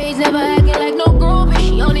backstage, never acting like no groupie.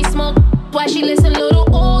 She only smoke, why she listen little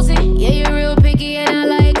Uzi. Yeah, you're real picky and I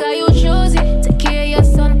like how you choose it. Take care of your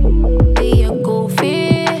son, be a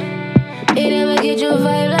goofy. They never get your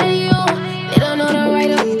vibe like you. They don't know the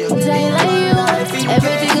right up tight like you.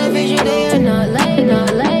 Everything I vision, they are not like.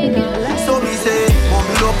 So me say,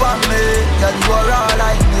 mummy up on me, girl you are all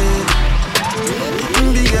like me.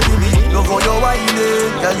 Baby, love how you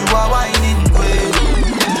whining, girl you are whining queen.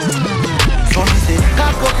 So me say,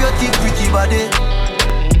 cock up your thick pretty body.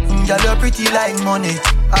 Girl, you're pretty like money.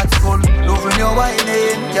 At school, love when you're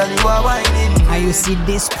whining. Girl, you are whining. How you see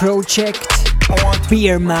this project?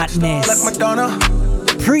 Beer Madness. Like Madonna.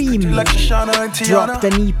 Preem. Like Shoshana and Tiana. Dropped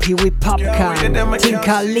an EP with Popcorn.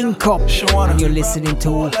 Tinka Link Up. And you're listening to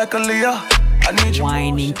like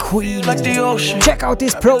Whining Queen. Like check out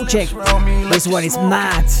this project. This one is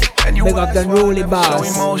mad. Big up the Rolly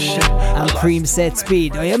Boss. And Preem Set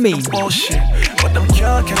Speed. What you mean? But them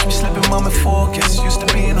can't catch me slipping, mama focus. Used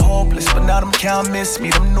to being hopeless, but now them can't miss me,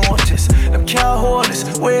 them notice. Them can't hold this,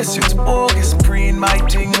 waste it's bogus. Preen my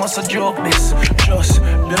thing, must a joke this. Just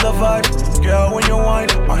build a vibe, girl when you whine.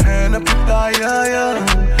 My hand up your thigh,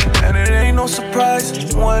 yeah. And it ain't no surprise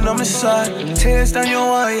when I'm inside. Tears down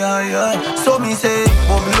your eye, yeah. So me say,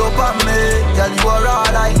 bubble up on me, girl you are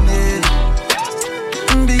all I need.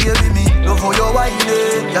 Baby me, love how you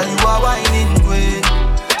whining, girl you are whining great.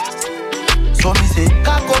 So me say,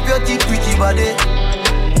 cock up your thick pretty body.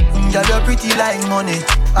 Girl, you're pretty like money.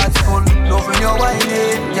 At school, love when you're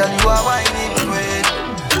whining. Girl, you are whining great.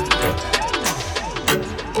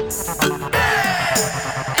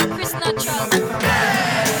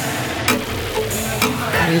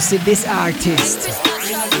 You see this artist,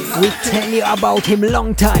 we tell you about him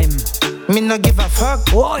long time. Me no give a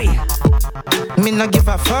fuck. Oi. Me no give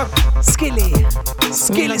a fuck.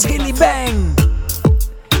 Skilly bang.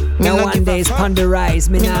 Now one day is on the rise,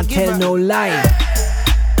 me not tell no lie.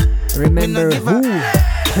 Remember who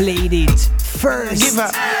played it first?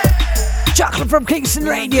 Chocolate from Kingston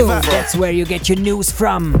Radio. That's where you get your news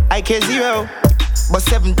from. IK0, but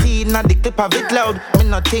 17 at the clip of it loud. Me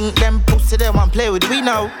not think them pussy they want play with we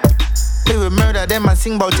now. We will murder them and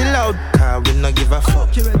sing about it loud. Cause we no give a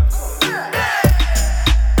fuck.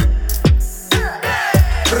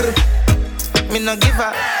 Me no give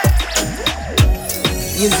a.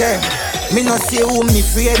 You say, me no see who me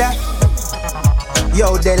afraid of.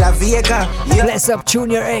 Yo, De La Vega. Yeah. Bless up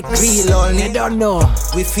Junior X. Real only. You don't know.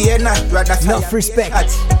 We fear not, rather fire. Enough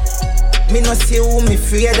respect. Me no see who me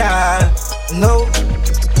afraid of. No,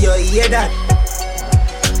 you hear that?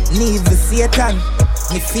 Need the Satan.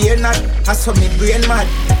 Me fear not, I saw me brain mad.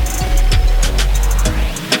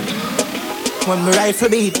 When me rifle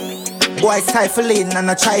beat, boy stifling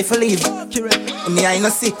and I try to leave. Me I no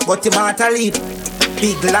see, but him heart a leap.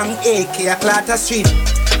 Big long AK a Clatter Street.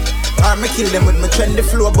 Or me kill them with my trendy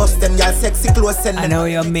flow, bust them y'all sexy clothes send them. I know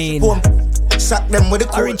you mean. Boom. Shot them with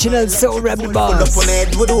the original soul rebel boss.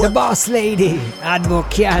 The boss lady,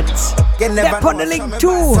 advocate. Step on the link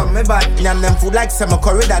too. Some me bad, yam them food like some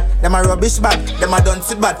curry that. Them a rubbish bad, them a done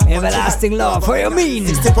sit bad. Everlasting love, what you mean?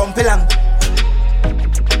 60 pumpy long.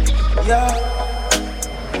 Yeah.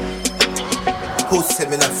 Who said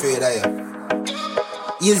me not afraid of you?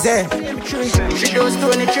 You say? She does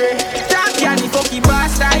 23. Top candy fucking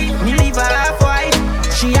bastard. Me leave her half white.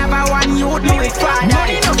 She have a one youth, me with fat.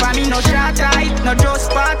 Money no for me, no short tight. No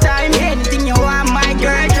just part time. Anything you want, my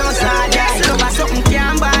girl, just hard die. Love her something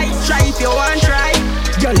can't buy. Try if you want, try.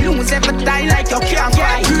 You lose every time like you can't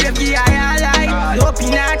fight. Gravy I like. Hope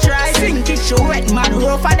you not try. Sink it so wet, man,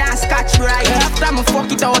 rougher than scotch right. After me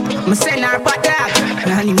fuck it out, me send her back dog.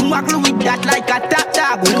 And he muggle with that like a top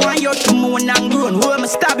dog. We want you to moan and groan. Where me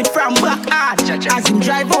stab it from back hard. As him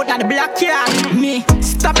drive out of the black yard. Me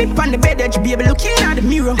stop it on the bed edge, baby, looking at the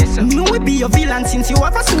mirror. Me will be your villain since you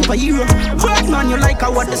have a superhero. Fuck man, you like I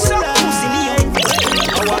want the sun. Pussy me.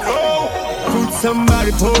 Could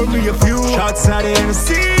somebody pour me a few shots at the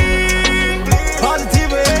MC?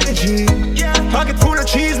 Positive energy. Pocket full of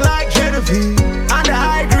cheese like Genevieve. And the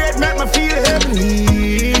high grade make me feel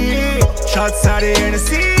heavenly. Shots at the NC.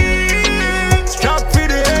 Strap for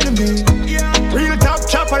the enemy. Real top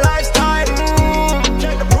chopper lifestyle.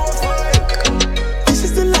 Check the profile. This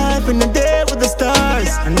is the life in the day with the stars.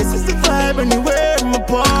 And this is the vibe anywhere I'm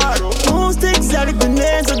apart. Most exotic the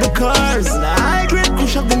names of the cars. And the high grade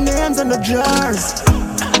push up the names on the jars.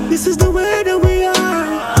 This is the way that we are.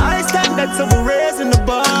 I stand that's over raising the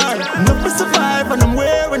bar. Enough to survive and I'm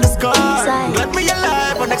wearing the scar. Let me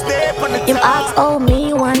alive on next day on the top. Him ask all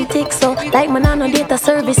me one tick so like man I no data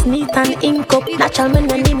service neat and ink up. Natural man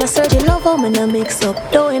no need no surgery. Love how me no mix up.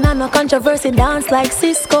 Though in no controversy dance like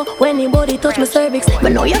Cisco. When anybody touch my cervix,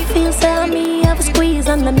 but know you feel say me have a squeeze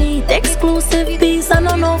underneath. Exclusive piece and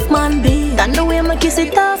enough man be. And the way my kiss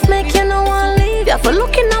it off make you no one leave. You have to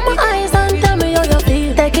look in at my eyes and tell me how you feel.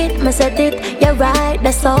 Take it, me said it, you're right,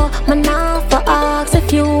 that's all. Man now for ask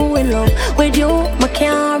if you in love with you, me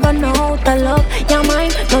can't run out of love. Your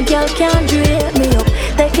mind, no girl can't drape me up.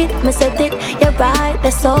 Take it, me said it, you're right,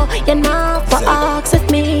 that's all. You're not for ask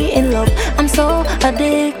if me in love. I'm so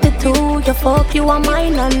addicted to your fuck. You are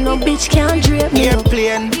mine and no bitch can't drape me up.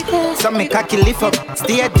 Airplane, so me cocky lift up,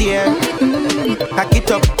 stay there. Cock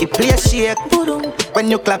it up, it play shake. When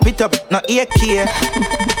you clap it up, no ear care.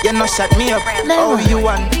 You no shut me up, oh you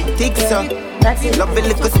want thick so. Love a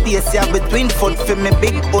little space yeah between foot for me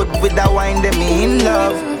big hood with a wine them in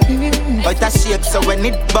love. But I shake so when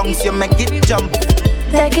it bounce you make it jump.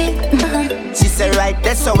 Take it. She said right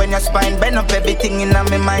there so when your spine bend up everything in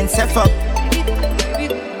my mind say fuck.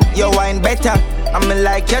 Your wine better, I'm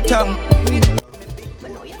like your tongue.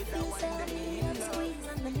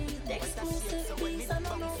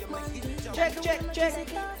 Check.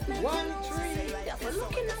 1, 3.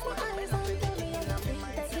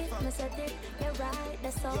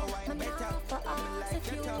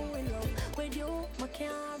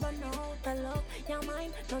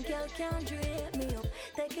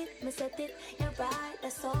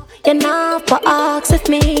 You're not for ask if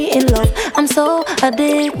me in love. I'm so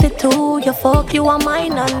addicted to your fuck. You are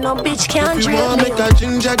mine and no bitch can't if you drape want me make a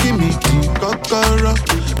ginger, give me tea, kokoro.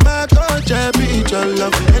 My coach, I be your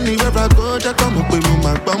love. Anywhere I go, I come up with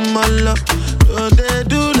my bum, my love. So they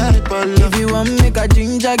do like Polo. If you want make a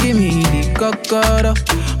ginger, give me the kokoro.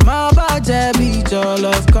 My body be your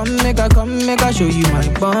love. Come make a show you my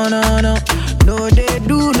banana. No, they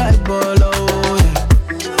do like Polo.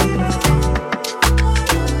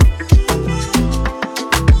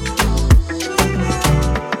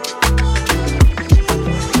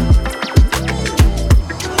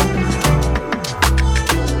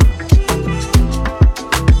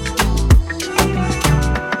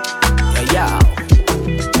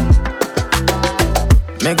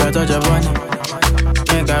 a touch upon it.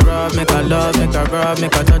 Make a rub, make a love, make a rub,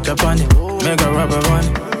 make a touch upon it. Make a rub upon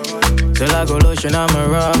it. Till I go lotion, I'm a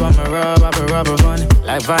rub upon it.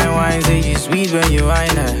 Like fine wine, say you sweet when you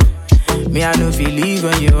wine her. Me, I know feel leave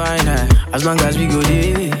when you wine her. As long as we go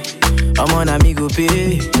there, I'm on a me go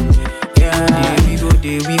pay. Yeah, we go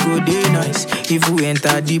there nice. If we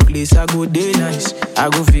enter the place, I go there nice. I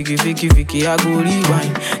go fiki, I go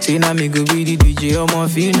rewind. Say now me go be the DJ, I'ma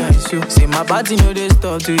feel nice. Yo. Say my party no they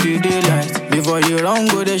stop to the daylight. Before you run,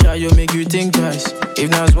 go the shot, you make you think twice.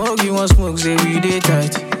 If not smoke, you want smoke, say we day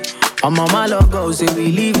tight. I'm on my love go, say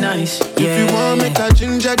we live nice. Yeah. If you want make a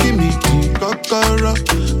ginger, give me the kokoro.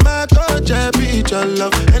 My coach, I be your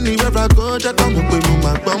love. Anywhere I go, just come up with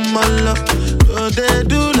my bum, my love. So they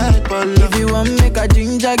do like Polo. If you want make a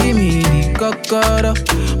ginger, give me the kokoro.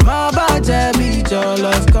 My badge, I be your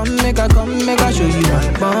love. Come make a show you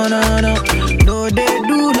my banana. No, they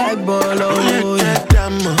do like Bolo. Yeah.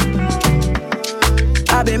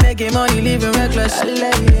 I be making money, living reckless. I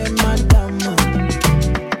love you, madam.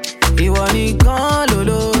 Ìwọ nìkan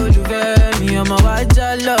lolólùfẹ́ mi ọmọ wa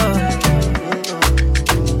jálọ.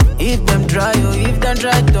 If them try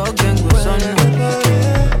talk then go son.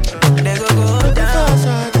 They go down.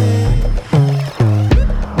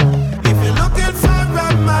 If you're looking for a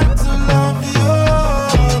man to love you,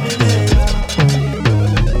 me there.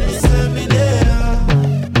 Send me there.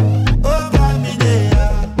 Oh, God, me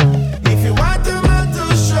there. If you want a man to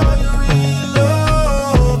show you real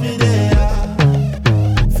love, me there.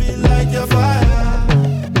 Feel like you're fire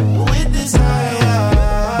with desire.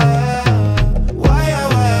 Wire,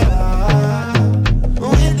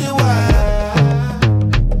 with the wire.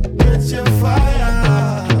 Get your fire.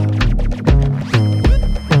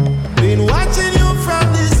 Been watching you from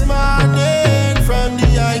this morning, from the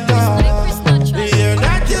icon. The year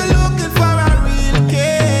that you're looking for a real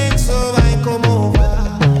king, so I come over.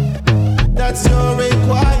 That's your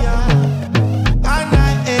require, and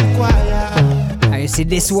I inquire. I see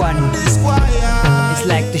this one. It's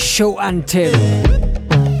like the show anthem.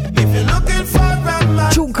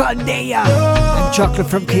 Tune called Daya. And Chocolate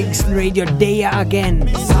from Kingston Radio, Daya again.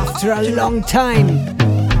 After a long time.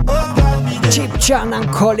 Chip Chan and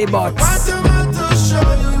Collibots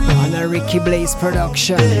on a Ricky Blaze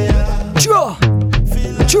production. Draw!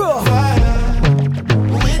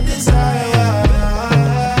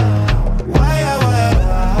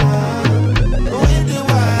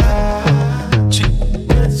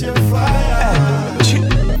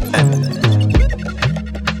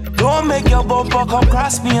 Don't make your bumper come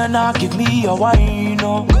cross me and not give me a wine,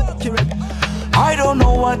 no. I don't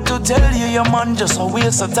know what to tell you, your man just a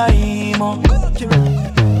waste of time.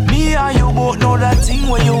 Me and you both know that thing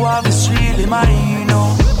where you have is really mine,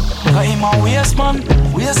 no. Cause him a waste man,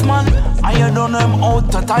 and you don't know him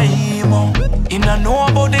out of time. Him not know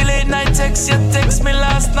about the late night text, you text me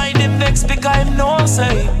last night, him vex because him no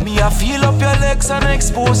say. Me a feel up your legs and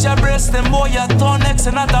expose your breast, them boy you turn next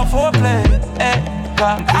and not a foreplay.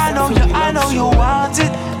 I know you want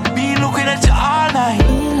it. Be looking at you all night.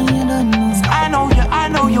 I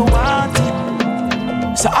know you want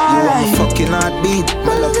it. So alright. You fucking heartbeat.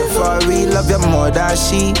 My love you for real, love you more than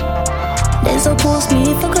she. They suppose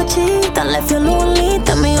me if I could cheat and left you lonely.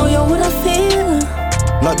 Tell me how you woulda feel.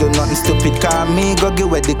 Not do nothing stupid, call me. Go give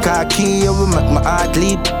away the car key, you will make my heart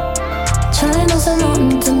leap. Try not say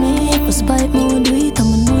nothing to me. If I spite me, we do it.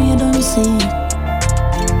 I'ma know you don't see it.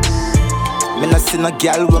 Me not see no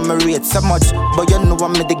girl when me rate so much, but you know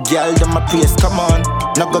I'm the girl that my praise. Come on,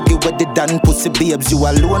 now go give with the done pussy babes. You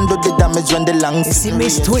alone do the damage when the lungs. You see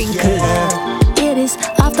Miss Twinkle. Hear this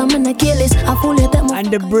after me na kill this. I fully them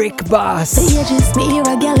and the Brick Boss. The ages me hear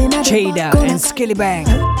a girl in a Chada and Skilly Bang.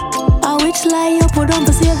 I which lie you put on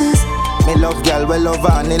to say this. Me love girl we love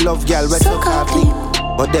her, and me love girl we so happy.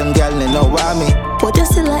 But them girl they know why me. But you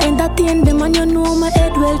still I entertain them and you know my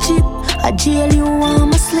head well cheap. I jail you while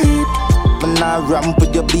I'm asleep. Me nah ramp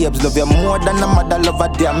with your babes, love you more than a mother love a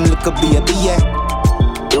damn little baby, yeah.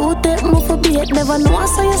 You take me for bait, never know I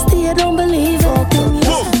saw you stay, don't believe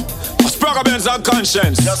it. Sprague Benz and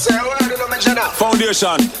Conscience. You say I wanna do the mention now.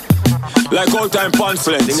 Foundation. Like old time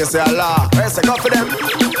pamphlets. Then you say Allah. Where's the go for them?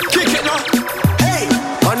 Kick it now. Hey,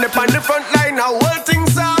 on the front line now, all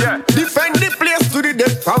things are. Yeah. Defend the place to the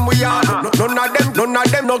death from we are. None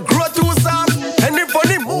of them no grow too soft. Any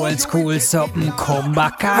funny move. Old school something come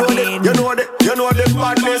back again. You know the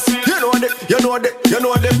badness. You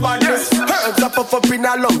know the badness. Herbs up up in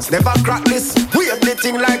our lungs, never crack this. We have the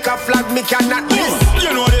thing like a flag, me cannot miss.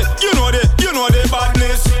 You know the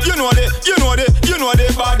badness. You know the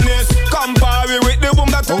badness. Compare with the boom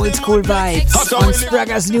that old old school vibes on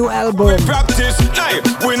Spragga's new album. Practice, hey,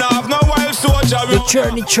 we not have no wild soldier. The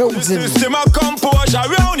Journey Chosen. System of composure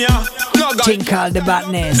around ya. Thing called The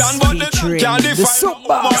Badness, featuring the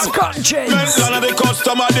Superboss Conscience. None of the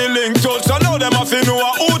customer the link to, so now them have to know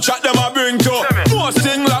who chat them a bring to. Most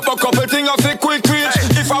thing like a couple thing of the quick reach.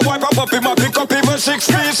 If I wipe up him, I pick up even 6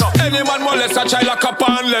 feet. Any man molest a child like a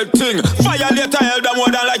pan leg thing. Violate a hell them more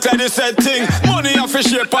than like the said thing. Money off a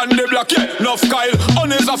shape on the block, yeah, enough Kyle.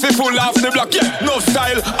 Honest off a full off the block, yeah, no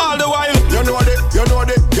style. All the while, you know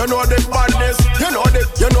the badness. You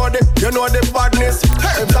know the badness.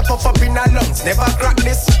 Herbs a puff up in our lungs, never crack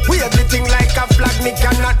this. We everything like a flag, me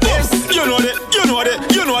cannot miss. You know the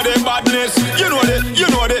badness. You know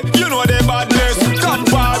the badness. Come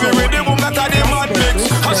party with the woman that the mad mix.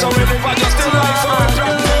 And so we live just the life of the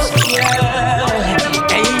practice.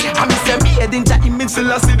 Hey, I'm Mr. Beard in Jackie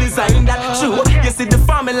Mitchell, I see design that show. You see the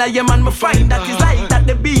formula, yeah man, me find that is like that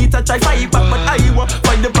the beat I try fight back, but I won't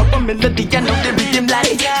find the proper melody and of the rhythm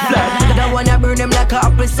like blood. I wanna burn them like a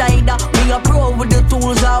apple cider. Me a pro with the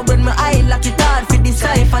tools out when my eye lock it hard for the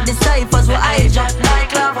ciphers where I just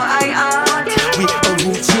like lava I art. We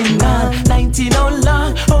original, 19 oh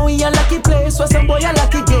long. Oh we a lucky place where some boy a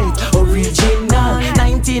lucky gate. Original,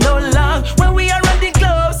 19 oh long. When we are run the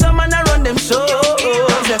club, some man a run them shows.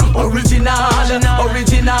 Original,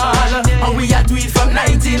 and we a do it from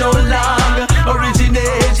 19 oh long.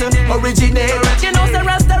 Originate. You know the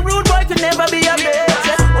Rasta rude boy could never be a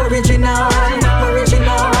bitch. Original,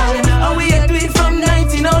 and we a do it from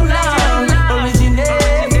 19 oh long.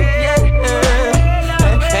 Originate,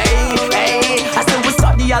 Hey, I said we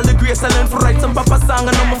study all the grace. I learn to write some Papa song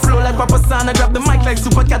and I'ma flow like Papa San. I grab the mic like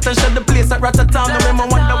Super Cat and shut the place at Ratatan. No remember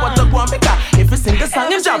wonder what I go and make. If you sing the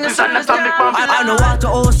song, him jump, I know how to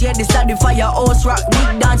host, yeah, this time the fire host rock.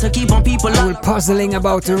 Big dancer, keep on people We're puzzling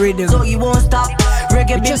about the rhythm. So you won't stop.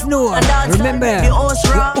 Reggae just know, remember,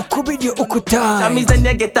 your ukuta. That means then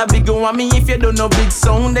you get a big one. I mean, if you don't know big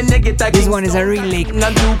sound, then you get a This one is a really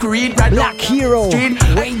Black Hero,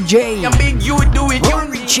 Wayne J. And big you do it,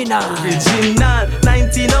 Original,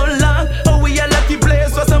 19 oh long. Oh, we a lucky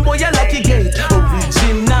place, so some boy a lucky gate.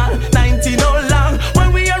 Original, 19 oh long.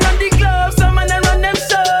 When we are on the club, some man a run them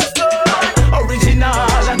shows. Original,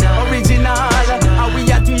 and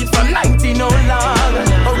we a do it from 19 oh long.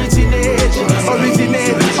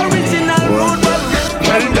 Original road.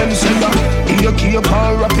 Tell them say you keep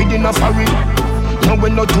on rapid in a hurry. Now we're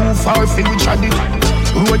not too far for we trad it.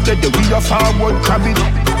 Road that we are forward crab it.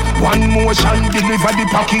 One motion deliver the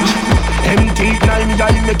package. Empty 9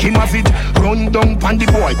 guy make him have it. Run down pan the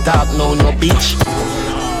boy talk no bitch.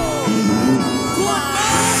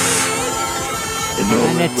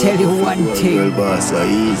 And I tell you one thing,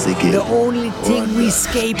 the only thing we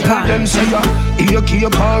escape on is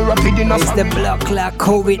the blood clot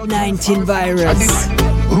COVID-19 virus.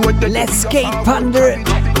 Let's escape under it.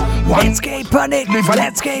 Let's escape on it.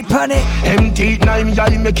 Let's escape on it. Empty 9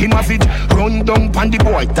 guy make him have it. Run down pan the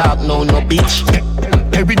boy talk no bitch.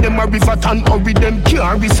 Every them a river and hurry them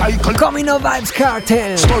can't recycle. Coming no vibes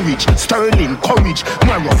cartel. Storage, sterling, courage,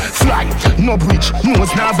 marrow, fly, no bridge,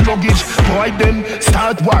 nose nav luggage. Boy them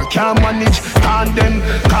start war, can't manage. Can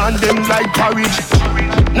them like porridge.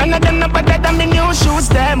 None of them no better than me new shoes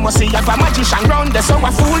them. Must see if a magician round there so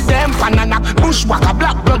I fool them. Banana, bushwhacker,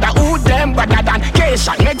 black brother, who them better than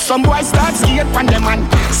Keisha. Make some boys start skate pan them man.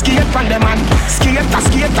 Skate pan them man. Skate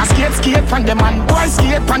pan them man. Boy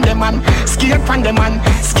skate pan them man. Skate pan them man.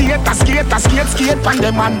 Skate pan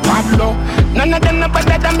them man. Pablo. None of them no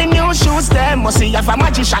better than me new shoes them. Must see if a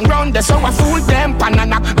magician round there so I fool them.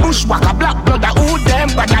 Banana, bushwhacker, black brother, who them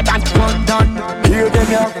better than one done. Hear them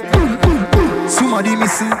yeah. Somebody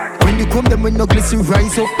missing. When you come them with no glisten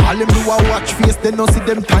rise up. All them do a watch face, they no see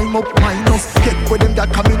them time up. Minus, get with them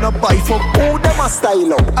that come in a buy fuck. Oh, them a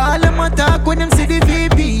style up. All them attack when them see the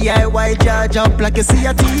VP. I charge up like you see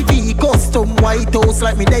a TV. Custom White House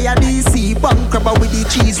like me they a DC. Bank rubber with the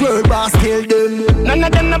cheese, world boss kill them. None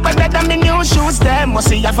of them no better than me new shoes them. Must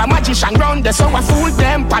see if a magician round there so I fool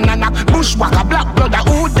them. Banana, bushwhacker, black brother,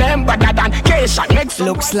 who them better than Keisha. Next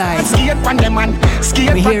looks like skate pan them man.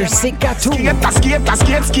 Skate we hear Sika too.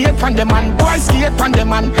 Skate pan them man. Boy skate pan them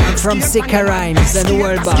man. From Sika Rhymes and the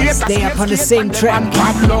World Boss, they up on the same track.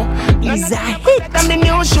 Pablo is a hit. Them the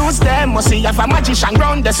new shoes them. Must see if a magician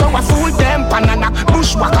round there so I fool them. Banana,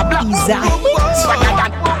 bushwhacker, black is a hit.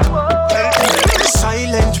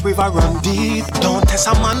 Silent river run deep. Don't test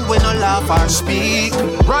a man when no laugh or speak.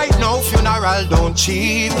 Right now funeral don't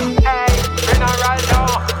cheat.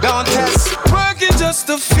 Don't test. Working just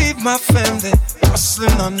to feed my family.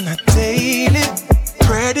 Hustling on a daily.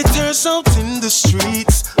 Predators out in the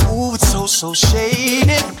streets, ooh, it's so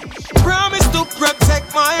shady. Promise to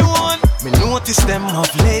protect my one. Me notice them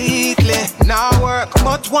of lately. Now work,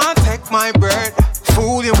 but want take my bird.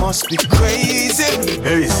 Fool, you must be crazy.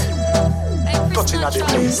 Harris, touching at the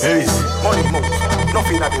place. Harris, money move,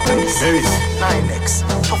 nothing at the place. Harris, 9X,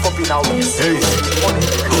 tough up in our waist. Harris,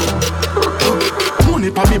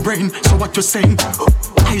 money pa me brain, so what you saying?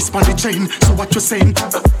 Ice pa the chain, so what you saying?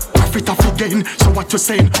 Profit off again, so what you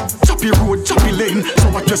saying? Choppy road, choppy lane, so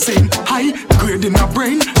what you saying? High grade in my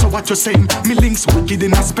brain, so what you saying? Me links wicked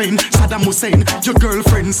in a Spain, Saddam Hussein. Your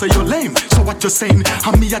girlfriend say you're lame, so what you saying?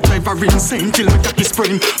 And me a driver insane till me got this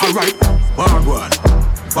brain. Alright, Wagwan,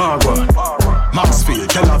 Maxfield,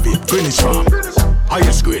 Tel Aviv, Greenwich Farm.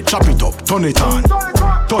 Highest grade, chop it up, turn it on.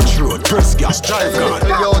 Touch road, press gas, drive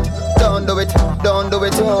gun. Don't do it, don't do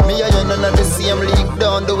it. Me and you none of the same league,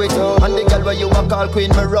 don't do it. And the girl where you a call queen,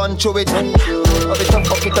 me run through it. Of it up,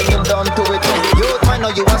 fuck it and you down to it. You find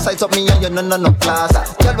out you a size up me and you none of no class.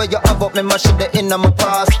 Girl where you have up me mash it the in my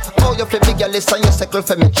past. Oh you flip the girl list and you circle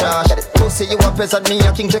for me trash. Pussy you a peasant, me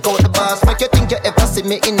a king check out the boss. Make you think you ever see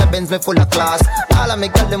me in a Benz, me full of class. All of me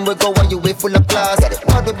girl them we go while you way full of class.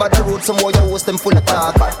 Bad with bad the road, some more you host them full of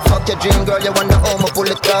talk. Fuck your dream girl, you wonder how me pull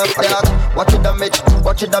it off. Watch your damage,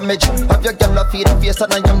 watch your damage. Have your girl a feed a face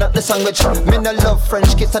and I am not the sandwich. Me no love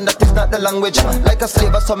French kiss and that is not the language. Like a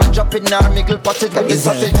slave or some drop in our middle potted. Get this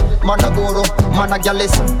potted. Man a guru, man a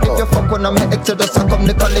gallus. If you fuck when I'm an exodus, I come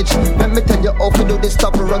to college. Let me tell you how to do this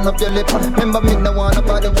stuff, run up your lip. Remember me no want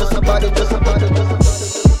about it, just about it, just about it,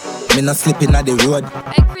 just about it. Me no slipping at the road.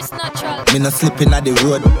 Me no slipping at the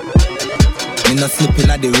road. Me no slipping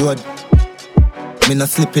at the road. Me no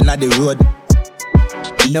slipping at the road.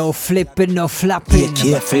 No flipping, no flapping,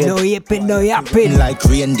 no yipping, no yapping. Like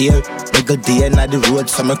reindeer, nigga day in the road,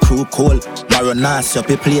 summer crew cold. Maronas up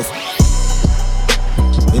your place.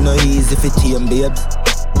 You know easy for team babes.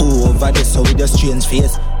 Ooh, over this so with your strange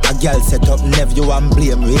face. A girl set up nephew and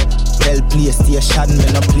blame rate. Tell PlayStation me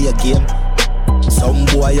no play a game. Some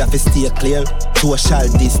boy have to stay clear. Social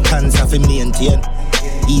distance have to maintain.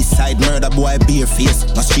 East side murder boy beer face.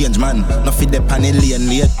 No strange man, no fit the pan in lane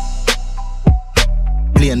late.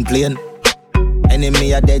 Plain.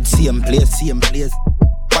 Enemy are dead, same place.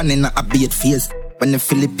 One in a beat face. When the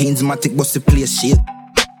Philippines matic bust the place shit.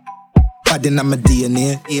 Bad in my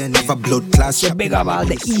DNA. Have a blood class. You big about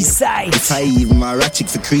the east side. If I even my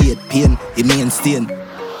ratchet for create pain, it mean stain.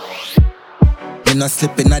 Me not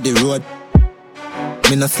slipping at the road.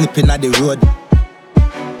 Me not slipping at the road.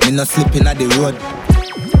 Me not slipping at the road.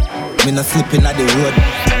 Me not slipping at the road.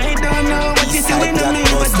 I don't know what you're doing to me,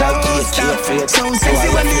 but don't stop. So sexy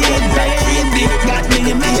when you look baby. Got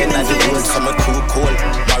me imagining things. Summer crew cold.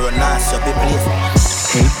 Maronas up the place.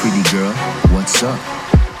 Hey pretty girl, what's up?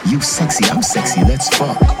 You sexy, I'm sexy, let's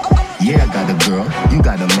fuck. Yeah, I got a girl, you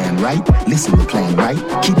got a man, right? Listen, we're playing right,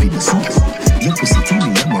 keep it a secret. Your pussy teeny,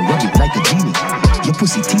 I'ma rub it like a genie. Your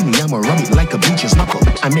pussy teeny, I'ma rub it like a bleacher's knuckle.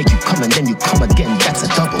 I make you come and then you come again, that's a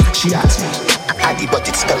double. She asked me, Addy, but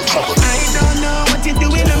it's spelled trouble. I don't know what you're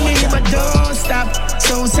doing to me, but don't stop.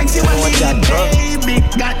 So sexy when you look baby.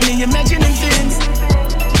 Got me imagining things.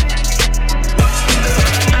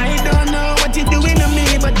 I don't know what you're doing to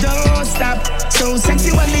me, but don't stop. So sexy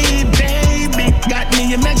when you baby. Got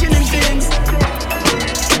me imagining things.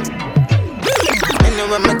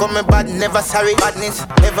 Anyway, me go me bad, never sorry. Badness,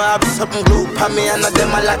 never have something glue pa me and not them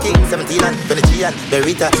a lucky. 17 and 23 and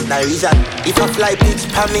Berita, Narijan. If I fly pitch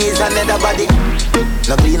pa me is another body.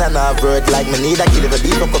 No clean and no bird like me need a kill if a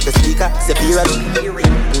beat up the speaker. Say period.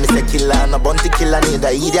 Me say killer, no bounty killer, need a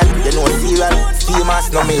idiot. You know serial, famous,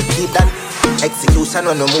 no milk, keep that. Execution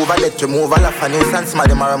when we move a let you move all of a nuisance.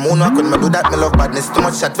 Madam Maramoon, I couldn't do that, me love badness. Too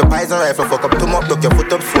much shot for pies and rifle, fuck up too much. Look your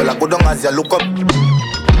foot up, swell a good on as you look up.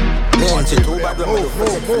 Me ain't shit too bad when me look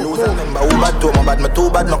for lose. Remember who bad too, my bad, me too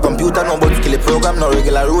bad. No computer, no but skill program, no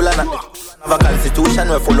regular ruler. No have a constitution,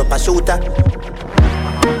 we full up a shooter.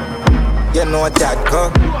 You know what that go.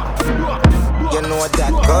 You know what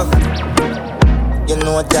that go. You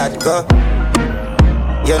know what that go.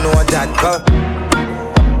 You know what that go.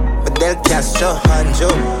 But they'll catch your hand,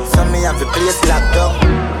 Joe. So me have the place locked up.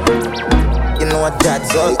 You know what that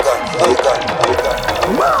go.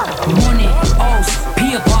 Money, house,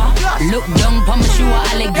 paper. Look down pa my shoe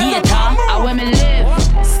alligator. I where me live,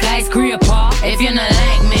 skyscraper. If you not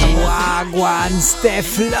like me, Wagwan,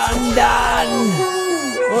 Steph London.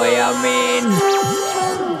 What you mean?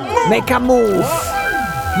 Make a move.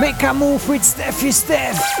 Make a move with Steffi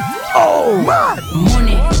Steph. Oh man.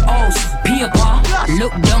 Money, house, paper.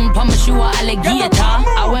 Look down pa my shoe alligator.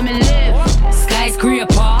 I where me live,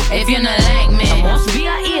 skyscraper. If you not like me, I must be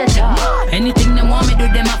a hater. Anything they want me do,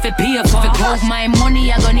 them have to pay for. If I my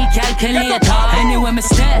money, I gonna need calculator. Anyway, me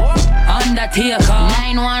step on that here car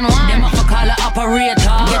 911, them have to call a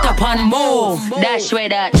operator. Get up and move, dash way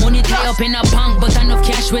that. Money tie up in a bank, but enough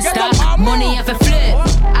cash with stock. Money have to flip,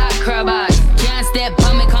 acrobat. Can't step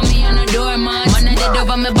on me, call me on the door, man. Man, I did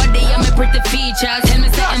over my body and my pretty features. Tell me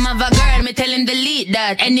something of a girl, me tell him delete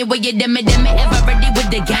that. Anyway, you them ever ready with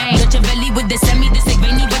the gang. Touch your belly with the semi, this like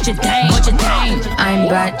Vinny, what you think? I'm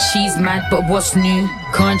bad, she's mad, but what's new?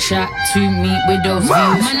 Contract to meet with those views.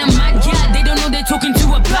 Man, I'm mad, yeah, they don't know they're talking to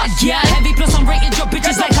a bad, yeah. Heavy plus I'm rated, drop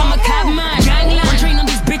bitches like I'm a cabman. Gangland, one train on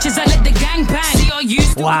these bitches, I let the gang bang. See all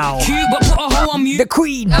used to cute, but put a hoe on mute. The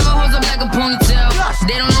queen. Never holds up like a ponytail.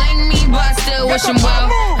 They don't like me, but I still wish them well.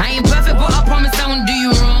 I ain't perfect, but I promise I won't do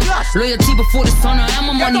you wrong. Loyalty before the sun, I am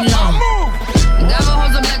a money long. Never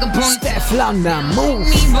holds up like a ponytail. Steph London, move.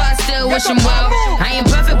 Me, but I still wish them well. I ain't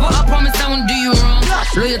perfect, but I promise I won't do you wrong.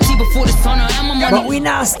 Loyalty before the sun, I am a money. But we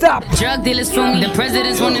not stop. Drug dealers for me. The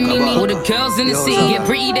presidents wanna meet me. All the girls in the city get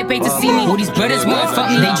pretty, they pay to see me. All these brothers wanna fuck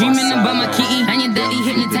me. They dreaming about my kitty. And your daddy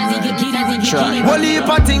hypnotize, he get kitty. Well, heap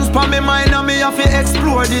of things for me mind and me have to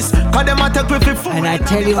explore this. Cause them a take with me food. And I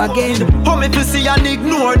tell you again, come if you see and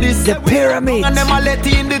ignore this. The pyramid. And them a let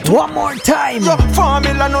in the one more time. Yo,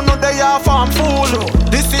 formula no they are farm fool.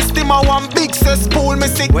 The system a one big cesspool. Me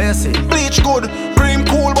sick. Where is it? Bleach good, cream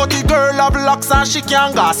cool, but the girl have locks and she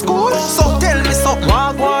can't go school. So tell me something.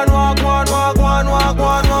 Walk one, not the word. Walk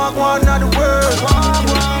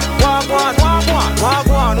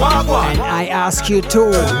one. And I ask you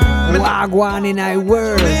too. Wagwan in I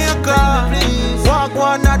word. Walk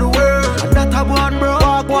one, not the word. That a one, bro.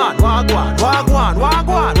 Walk one,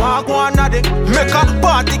 not the. Make a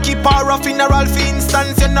party, keep her a funeral for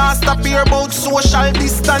instance. You not stop here about social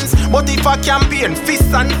distance. But if I campaign,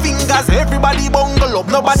 fists and fingers, everybody bungle up.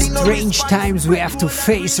 Nobody knows. Strange times we have to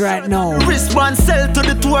face right now. Wristband sell to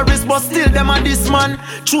the tourists, but still them and this man.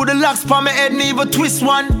 Through the locks for me head, never twist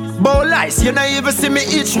one. Bow lights, you not even see me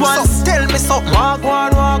each one. So tell me something. Walk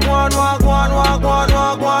one, not the word. Walk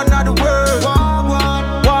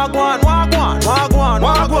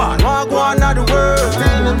one, not the word.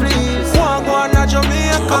 Tell me please. Walk one, not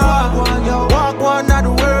Jamaica. Walk one, not the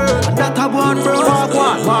word. That a one, bro. Walk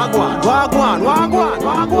one.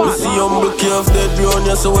 See I'm the key of that ground,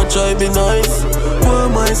 yeah, so I try be nice. Why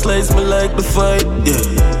my slice me like the fight, yeah.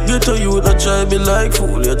 Get to you, not try be like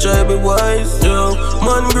fool, you try be wise, yeah.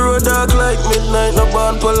 Man grow dark like midnight, no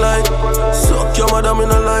born polite. Suck your mother, me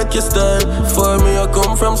no like your style. For me, I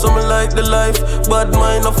come from something like the life. Bad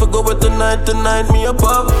mind, I forgo with tonight me a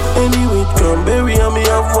pop. Anyway, cranberry, and me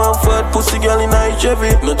have one fat pussy girl in a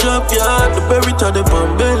Chevy. No drop yard, the berry to the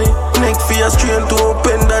pan belly. Neck for a strain to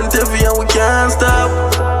open and heavy, and we can't stop.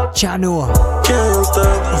 Chano, can't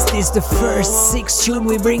stop. Is this the first 6 tune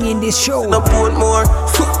we bring in this show? No put more.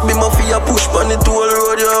 Be mafia push on the toll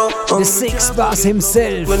road, yo. The 6 boss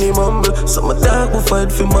himself. When he mumble, some dog will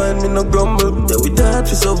fight for mine, me no grumble. Yeah, we died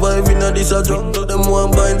to survive in a this a jungle. Them one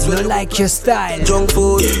binds with. You like your style. Junk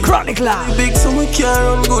food. Chronic Life. Big so we can't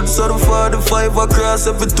run good. So the 45 across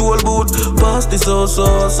every toll booth. Past this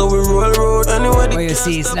also, so we roll road. Anyway, what you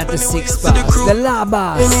see is not the 6 boss, the La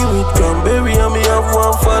Boss. Anyway, cranberry and me have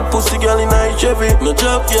one fat pussy girl in a Chevy. No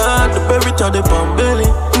drop yard, the berry to the pan belly.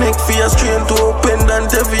 Neck for a strain to open and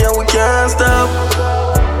heavy, and we can't stop.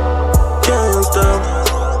 Can't stop.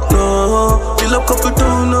 No. Fill up couple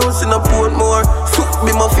townhouse in a Portmore.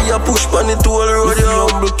 Be mafia push on the toll road, yo.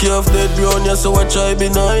 I'm lucky off that ground, yeah, so I try be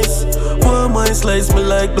nice. Why my slice me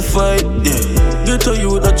like the fight, yeah. Get to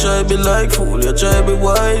you, not try be like fool, you try be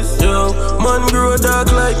wise, yo. Man grow dark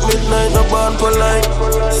like midnight, no born polite.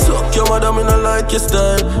 Suck your mother, me no like your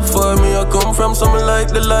style. For me, I come from something like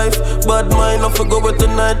the life. Bad mind, I forgo with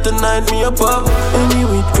tonight me a pop.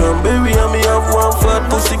 Anyway, cranberry and me have one fat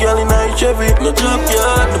pussy girl in a Chevy. No drop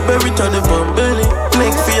yard, the berry to the pan belly.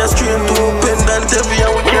 Neck for a strain to open and heavy,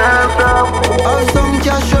 and we can't stop. Have some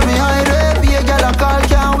cash show me high rate. Be a girl a call,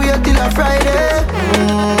 can't wait till a Friday.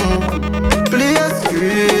 Place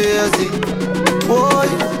crazy, boy.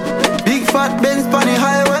 Big fat Benz on the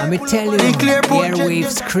highway. Let me tell you, the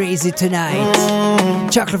airwaves crazy tonight.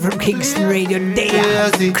 Chocolate from Kingston Radio,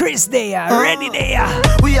 there. Chris there, ready there.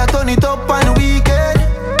 We are turn it up on the weekend.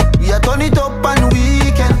 We are turn it up on the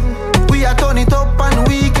weekend. We are turn it up on the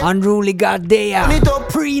weekend. Unruly God there. Turn it up,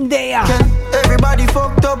 Preen there. Everybody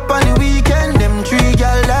fucked up on the weekend. Them 3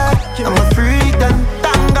 gyal there. I'm a freak and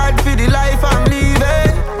thank God for the life I'm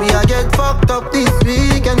living. We are get fucked up this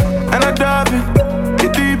weekend. And I dive in,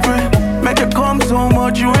 you deep in. Make it come so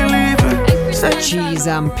much you ain't leaving. Cheese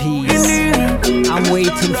and peas. I'm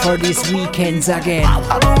waiting for these weekends again.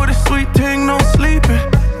 I know what a sweet thing, no sleeping.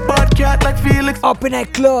 Bad cat like Felix. Up in a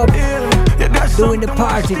club, doing the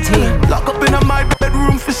party thing. Lock up in my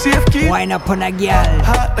bedroom for safety. Wine up on a girl,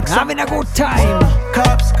 like having a good time.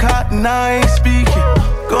 Cops caught night speaking.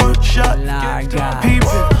 Gunshot,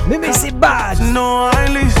 people. Me miss it bad. No, I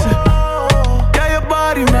listen. Yeah, your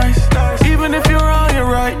body nice. Even if you're wrong, you're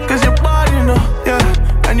right. Cause your body know,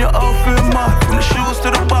 yeah. And your outfit mad. From the shoes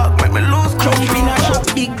to the back, make me lose control. Jump in a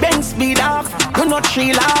shop, big bang speed off. Do not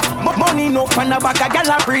chill off. Money no from the back, a gal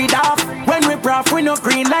a breed off. When we prof, we no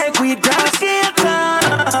green like weed grass.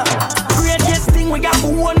 Greatest thing we got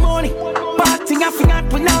for one money. Bad thing I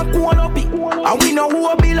forgot we not go up it. And we know who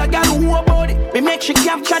a bill a gal who about it. We make sure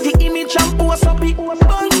capture the image and post up it.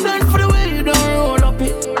 Bunsen for the way you don't roll up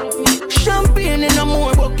it. Champagne in a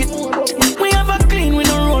more bucket. We have a clean, we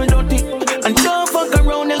don't roll dirty. And don't fuck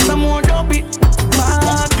around, else some more dopey.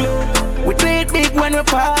 Park club, we do it big when we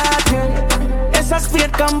party. It's a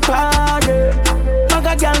straight compare.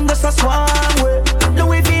 Maga gang just a swan way.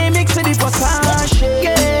 Louis V mix it for Sashi.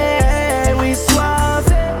 Yeah, we suave.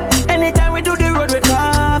 Anytime we do the road we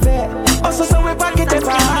carve it. Also so we pack it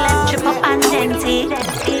up. Chip up and dainty.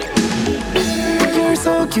 You're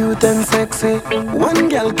so cute and sexy. One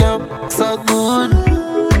girl come so good.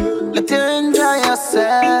 Let you enjoy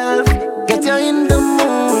yourself. Get you in the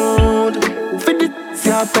mood. For this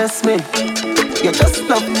your best me. You just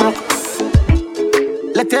love me.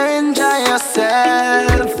 Let you enjoy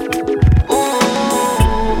yourself.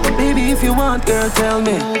 Ooh. Baby, if you want, girl, tell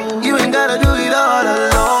me. You ain't gotta do it all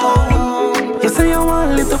alone. You say you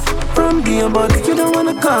want a little from me, but you don't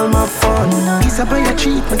wanna call my phone. Kiss up on your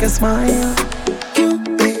cheek, make a smile. You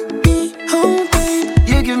make me home, babe.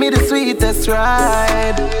 You give me the sweetest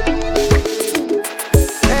ride.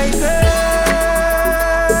 Hey girl,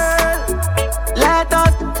 let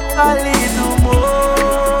us a little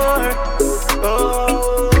more. Oh,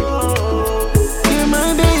 yeah,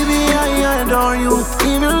 my baby, I adore you.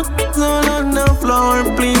 Even all on the floor,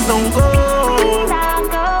 please don't go.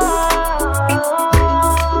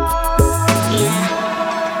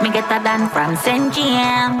 Me get a done from St.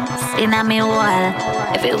 James in a me wall.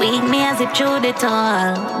 If you weak me, I zip through the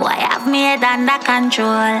tall. Boy, have me head under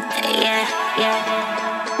control. Yeah,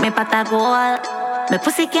 yeah. Me pot a goal. Me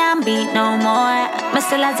pussy can't beat no more. Me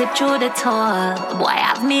still a zip through the tall. Boy,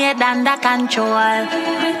 have me head under control.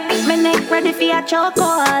 Me neck ready for a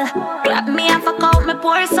chokehold. Grab me and fuck out my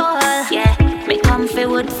poor soul. Yeah, me comfy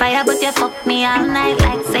wood fire, but you fuck me all night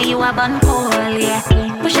like say you a bun coal. Yeah,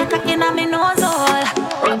 push a cock in a me nose hole.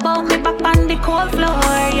 Rub out me back on the cold floor.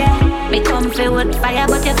 Yeah, me comfy wood fire,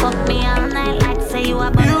 but you fuck me all night like say you a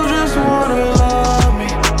bun coal. You just wanna love me.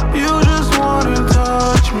 You just wanna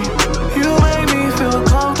touch me. You make me feel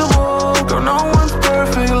comfortable. Girl, no one's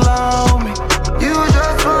perfect, allow me. You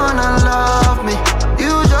just wanna love me.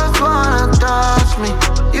 You just wanna touch me.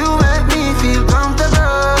 You make me feel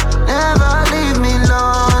comfortable. Never leave me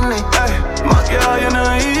lonely. Hey, my girl, you're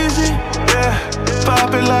not easy. Yeah,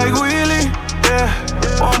 pop it like wheelie. Yeah,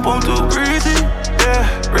 pump too greasy. Yeah,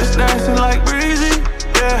 wrist dancing like breezy.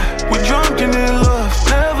 Yeah, we drunk in love,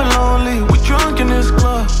 never lonely. We drunk in this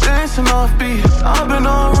club, dancing off beat. I've been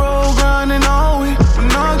on road grinding all week.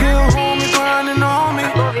 When I get home, you grinding on me.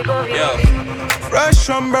 Yeah. Fresh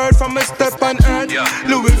from bird from a step on earth.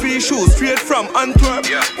 Louis V shoes straight from Antwerp.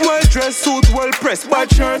 Well dressed suit, well pressed,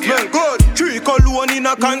 bad shirt. Well good, 3 cologne in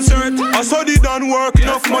a concert. I saw the done work,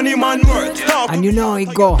 enough money man worth. And you know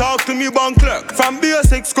it go. Talk to me bank clerk from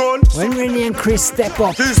basic school. When Rennie and Chris step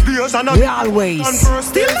up, we always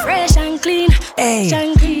still fresh and clean. Hey, fresh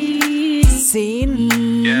and clean. Seen?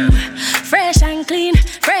 Yeah. Fresh and clean,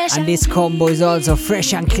 fresh and this combo is also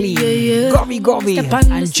fresh and clean. Govy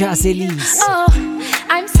and Jazzy Lees. Oh,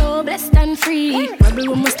 I'm so blessed and free. Rebel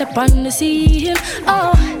woman step on the scene.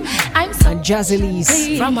 Oh, I'm so and Jazzy Lees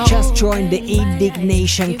just joined the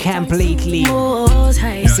Indignation camp lately.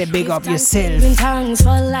 He said big up yourself. Thanks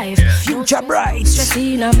for life. Future bright.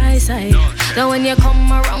 Stressing on my side. Now when you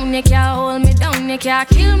come around, you can't hold me down. You can't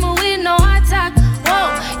kill me with no attack.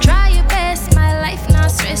 Whoa, try your best. My life not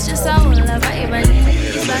stress, just all a vibe and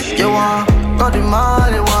you want got the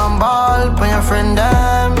mall, you want ball for your friend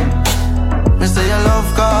them. Me say your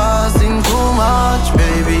love costing too much,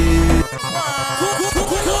 baby.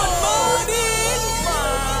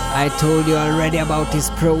 I told you already about this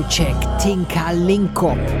project. Tinka Link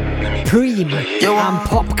Up, Preem and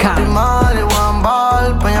Popcorn. You want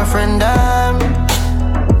ball for your friend them.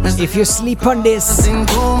 If you sleep on this,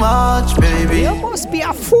 too much, baby. You must be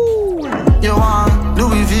a fool. You want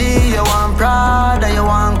Louis V, you want Prada, you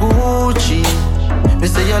want Gucci. Me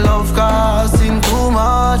say your love costing too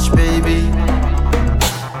much, baby.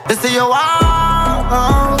 They say you want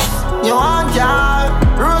house, you want car,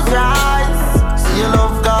 Rolls Royce.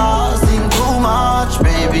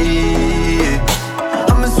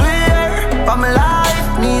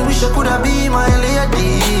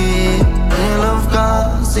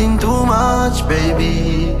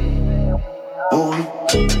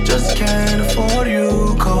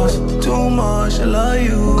 much, I love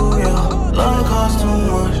you, yeah. Love costs too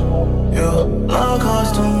much, yeah. Love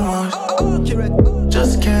costs too much.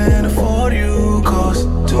 Just can't afford you, cost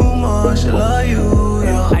too much, I love you,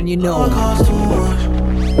 yeah. And you know, love costs too much,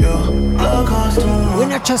 yeah. Love costs too much. We're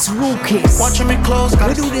not just rookies. Watching me close,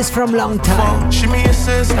 we do this from long time. Shimmy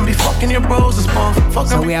assist and be fucking your bros as both.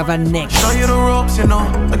 So we have a next. Show you the ropes, you know.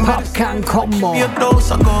 Like Popcorn combo. Be a dose,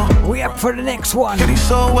 I go. We up for the next one. Kitty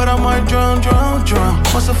so wet I might drown.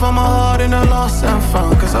 Must have found my heart in a lost and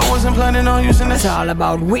found. Cause I wasn't planning on using it. It's all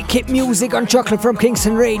about wicked music on Chocolate from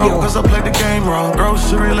Kingston Radio. Cause I played the game wrong.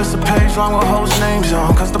 Grocery list a page long with host names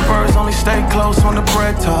on. Cause the birds only stay close when the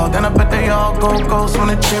bread talk. Then I bet they all go ghost when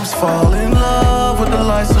the chips fall. In love with the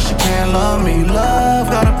lights so she can't love me. Love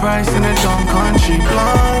got a price in a dumb country.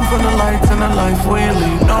 Blind from the lights and the life we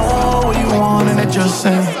lead. Know what you want and it just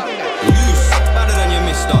ain't. Better than your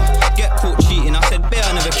mister. Get caught cheating. I said bear,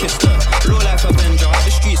 I never kissed her. Low life Avenger.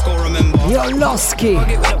 The streets gon' remember. Yo, Losky. I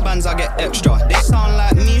get with the bands, I get extra. They sound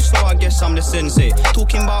like me, so I guess I'm the sensei.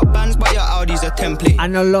 Talking about bands, but your Audi's a template. I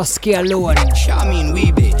know Losky alone. Shit, I mean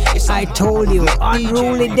we be. I told you,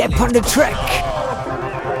 Unruly Depp on the track.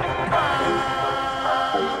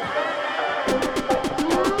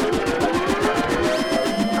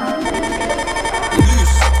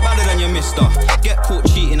 Get caught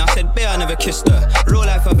cheating, I said bear, I never kissed her. Real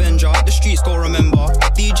life Avenger, the streets gon' remember.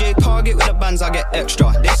 DJ Target with the bands, I get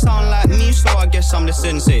extra. They sound like me, so I guess I'm the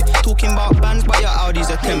sensei. Talking about bands, but your Audi's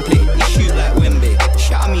a template. You shoot like Wemby,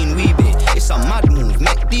 shit I mean we be. It's a mad move,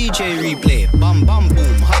 make DJ replay. Bam bam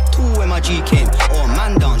boom, hot two when my G came. Oh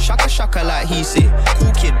man down, shaka shaka like he say.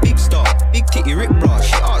 Cool kid, big star, big titty Rick Bra.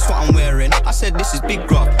 She asked what I'm wearing, I said this is big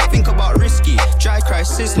grub. Think about risky, dry cry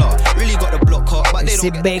sizzler. Really got the block hot, but they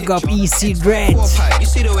don't get big up EC Dread. You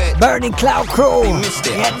see the way Burning Cloud Crew. You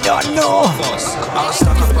don't know. I was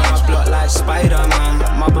stuck up on a block like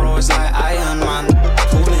Spider-Man. My bros like Iron Man.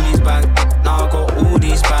 Holding his bag, now I got all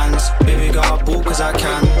these bands. Baby got a ball cause I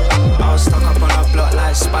can. I was stuck up on a block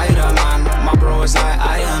like Spider-Man. My bros like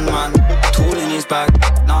Iron Man. Tool in his bag,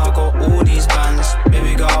 now I got all these bands.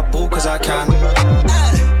 Baby got a ball cause I can.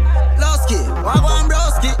 Losky, wagwan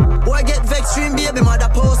broski. Boy get vexed stream baby mother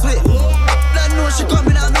post with. Don't know she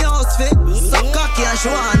coming at me house fit. So cocky and she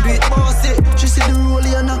want do it bossy. She see the roll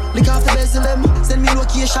here now, lick off the bezel them. Send me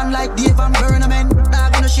location like Dave and Burnham.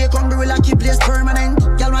 Dog gonna shake on the real keep place permanent.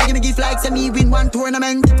 Y'all want give me gift like say me win one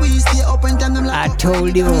tournament. We stay up and tell them like I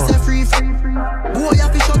told you. Free. Boy, you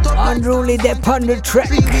have to shut up. Unruly Depp on the track.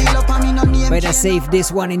 Better save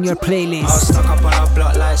this one in your playlist. I was stuck up on a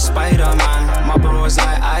block like Spider-Man. My bros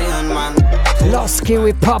like Iron Man. Losky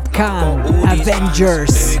with Popcorn,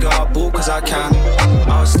 Avengers. Baby got a ball cause I can.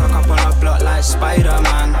 I was stuck up on a block like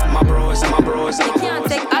Spider-Man. My bros. You can't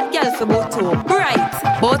take a girl for about two.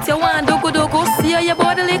 Right. But you want dogo, see how your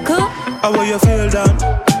body little. How will you feel then?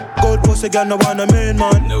 Good pussy girl, no want a main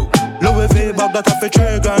man. No. Louis V bag that off a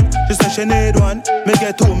tray grand. She said she need one. Me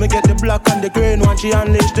get two, me get the black and the green one. She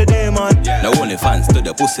unleashed the demon. Yeah. Now only fans to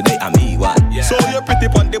the pussy, they are me one. Yeah. So you pretty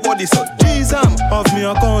pon the body, so jeez have me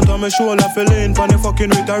account on my shoulder, fill in pon the fucking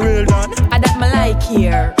with a real dan. I that me like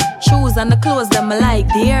here. Shoes and the clothes that me like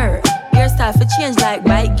there. Hairstyle for change like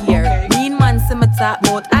bike gear. Mean man see me talk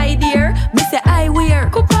about idea. Me say I wear.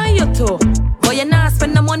 Cook on you too. But you not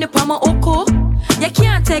spend the money pa my oko. You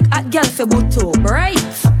can't take a girl for buto, right?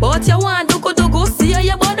 But you want dogo, see how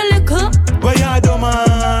your body little. What you do,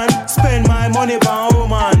 man? Spend my money pa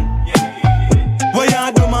woman. What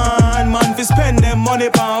you do, man? Man, fi spend them money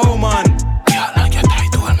pa woman. Yeah, like you try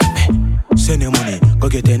to hold me. Send your money, go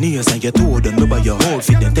get your nails and your toe done. Me buy your whole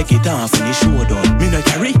fit, then take it off and the show done. Me no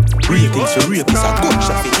carry real things for real, cause I good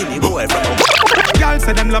shot fi any boy from a Y'all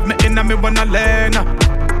say them love me in and me wanna learn.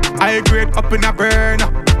 I grade up in a burn.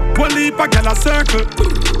 One leap a gal a circle.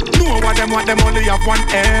 Know what them want, them only have one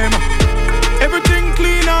aim. Everything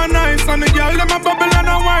clean and nice, and the gal them a bubble and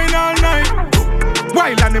a wine all night.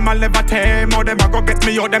 While animal never tame, how them a go get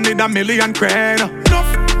me out, them need a million crane.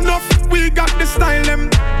 Enough, we got the style them.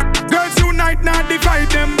 Girls unite, not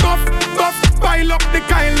divide them. Buff, pile up the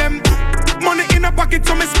Kyle them. Money in a pocket,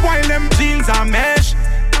 so me spoil them. Jeans are mesh,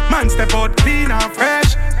 man step out clean and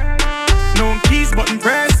fresh. No keys, button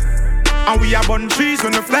press. And we are bun trees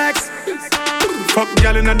on the flex. Fuck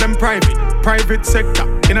gal in them private sector.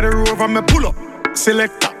 In the rover me pull up,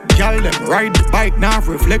 selector. Gal them ride the bike, now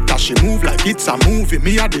reflector. She move like it's a movie,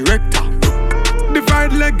 me a director.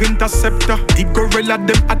 Divide leg interceptor. The gorilla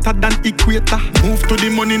them hotter than equator. Move to the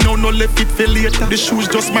money now, no left it for later. The shoes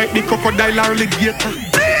just might be crocodile or alligator.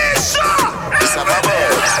 It's a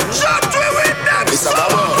bubbles. Shut to it now. It's a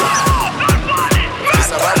bubbles.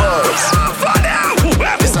 It's a bubbles.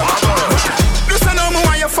 It's a bubbles. Listen, no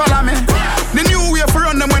more you follow me. The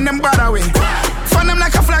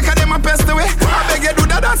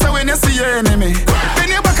you see your enemy. Then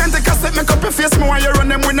you back and take a step, make up your face. Me while you run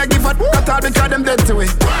them when I give a at all because them dead to it.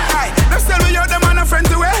 Aye, let's tell me you're the man a friend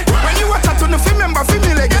to it. When you watch out on the film, remember for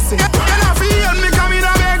me legacy. You know feel me coming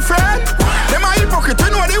a big friend. Them a hypocrite,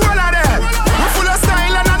 we know the one of them. We full of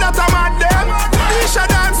style and that I'm at them. These a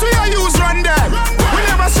dance, we a use run them. We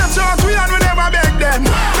never stretch out, we never beg them.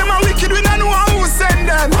 Them a wicked, we don't know who send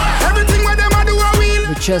them. Everything what them a do a wheel.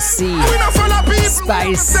 We just see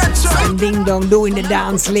Spice and Ding Dong doing the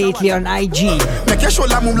dance lately on IG. Make your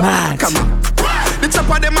shoulder move like come on. The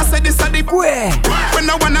chopper them a say this a the when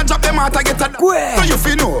no one a drop them out I get a so you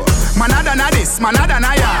feel know. Man a done a this, man a done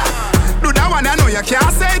a ya. Do that one I know you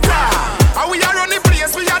can't say it. And we are on the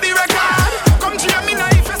place, we are the record. Come cheer me now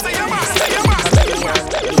if you say you must, say you must.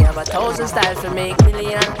 We have 1,000 styles to make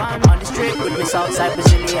million. On the street with me Southside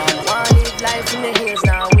Brazilian. Wanna live life in the hills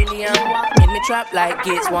now, William. In me trap like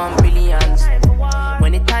Gates 1 billion.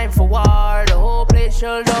 When it's time for war, the whole place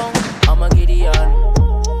shut down. I'm a Gideon.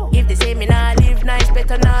 If they say me nah live nice,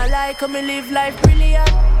 better not lie, come me live life brilliant.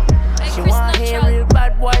 She want hear real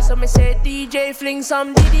bad boy, so me say DJ fling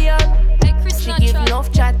some Didion. She give enough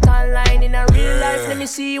chat online in a real life, let me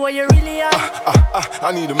see what you really are.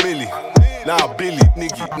 I need a milli. Nah, Billy,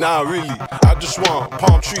 nigga, nah, really. I just want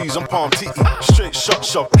palm trees, I'm palm titty. Straight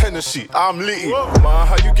shots of Hennessy, I'm litty. Man,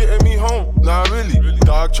 how you getting me home? Nah, really.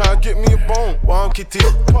 Dog try to get me a bone. While I'm kitty,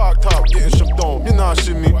 parked up, getting shoved on. You nah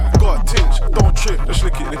shit me, got a tinge, don't trip. Let's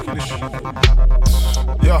lick it.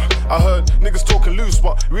 Yeah, I heard niggas talking loose,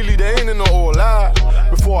 but really they ain't in it all out.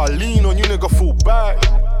 Before I lean on you, nigga, fall back.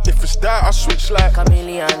 If it's that, I switch like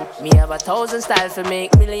chameleon. Me have 1,000 styles for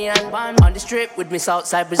make million. On the strip with me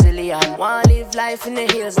Southside Brazilian. Wanna live life in the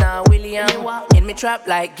hills now, William. In me trap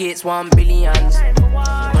like Gates 1 billion.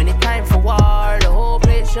 When it's time for war, the whole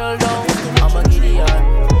place shut down. I'm a Gideon.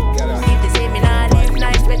 If they say me nah live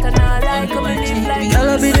nice, better not lie, come and live like Girl,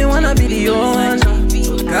 I be the one, I be the owner.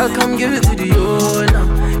 Girl, come give it to the owner.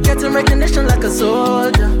 Getting recognition like a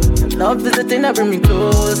soldier. Love is the thing that bring me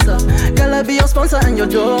closer. Girl, I be your sponsor and your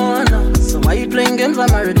donor. So why you playing games like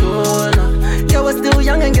Maradona? Yeah, we're still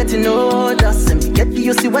young and getting older. Send me get the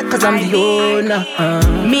UC wet cause I'm the owner.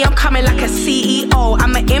 Me, I'm coming like a CEO.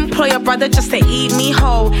 I'm an employer, brother, just to eat me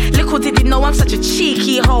whole. Little did he know I'm such a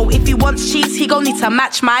cheeky hoe. If he wants cheese, he gon' need to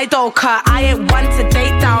match my dough. Cause I ain't one to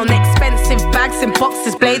date down. Expensive bags in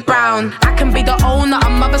boxes, blade brown. I can be the owner, a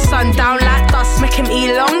mother son down like dust. Make him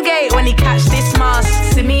elongate when he catch this mask.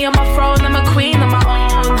 See me on my throne, I'm a queen on my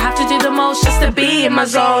own. Have to do the most just to be in my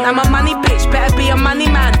zone. I'm a money bitch, better be a money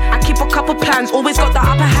man. I keep a couple plans, always got the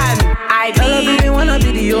upper hand. Girl, I be the one, I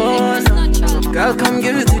be the owner. Girl, come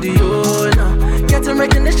give it to the owner. Getting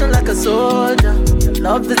recognition like a soldier.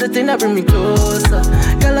 Love is the thing that bring me closer.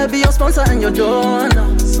 Girl, I be your sponsor and your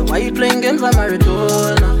donor. So why you playing games like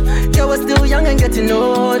Maradona? Yeah, we're still young and getting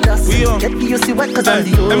older. So get the UC wet cause I'm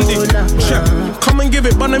the owner. Come and give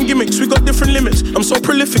it, but them gimmicks, we got different limits. I'm so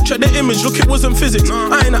prolific, check the image, look it wasn't physics.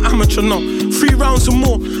 I ain't an amateur, no. 3 rounds or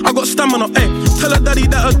more, I got stamina, tell her daddy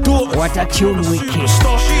that her daughter. What a tune, wicked.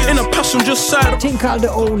 In a passenger side. Think all the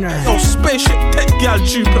owner. Oh, spaceship, tech gal,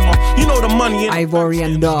 Jupiter. You know the money in Ivory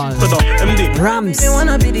and Doll. Rams.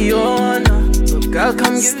 Wanna be the owner. Girl,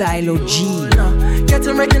 come Stylo G.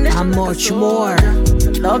 Getting recognition and much more.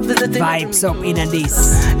 Love is the thing. Vibes up in a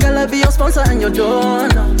this. Girl, I be your sponsor and your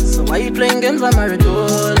donor. So why you playing games like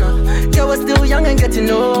Maradona? Yeah, we're still young and getting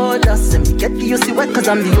older. Send me get the UC wet cause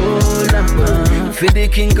I'm the owner. For the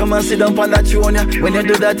king, come and sit down on that throne, yeah. When you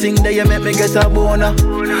do that thing, then you make me get a boner.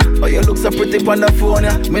 Oh, you look so pretty on the phone,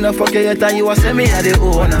 yeah. Me no fuck you yet and you a say me a the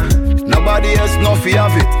owner. Nobody else no fi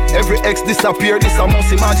have it. Every ex disappear, this I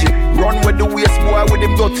must imagine. Run with the waist boy with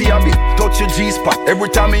him dirty habit. Touch your G-spot every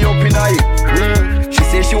time he up in it. She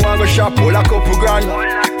say she want go shop all a couple grand.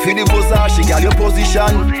 For the buzzer, she got your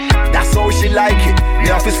position. That's how she like it. Me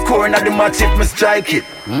have to score in the match if me strike it.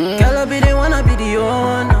 Girl, I be the one, I be the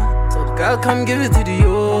owner. So girl, come give it to the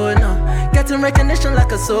owner. Getting recognition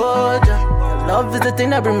like a soldier. Love is the thing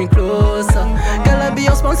that bring me closer. Girl, I be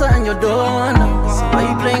your sponsor and your donor. So why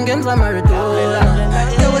you playing games like Maradona?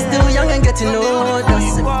 Yeah, we're still young and getting older. So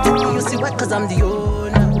you see what? Cause I'm the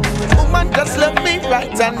owner. Woman just left me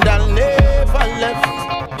right and I'll never left.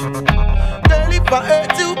 Girl, if I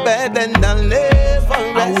hurt you bad then I'll never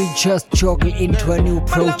rest. And we just juggle into a new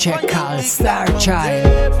project called Star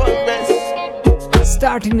Child.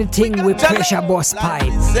 Starting the thing with Pressure Boss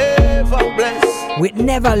Pipe. With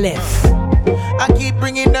Never Left. I keep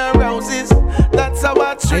bringing her roses. That's how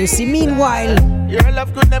I treat. You see, meanwhile, your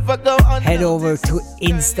love could never go on. Head over to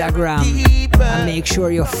Instagram and make sure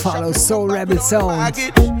you follow Soul Rebel Sound.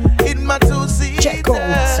 Check out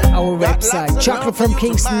our website,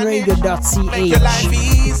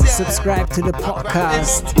 chocolatefromkingstonradio.ch. subscribe to the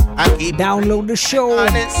podcast, download the show,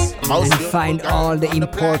 and find all the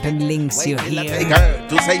important links you hear.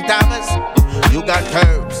 You got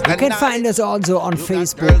curves. You can find us also on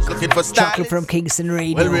Facebook, Chocolate from Kingston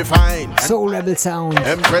Radio, Soul Rebel Sound,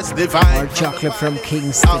 Empress Divine, or Chocolate from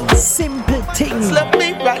Kingston. Simple things. Love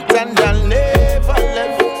me right and I'll never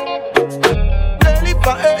left. Girl, if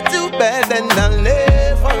I hurt you bad, then I'll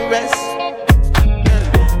never rest.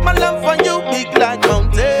 My love for you big like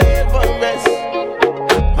Mount Everest.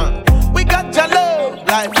 We got your love,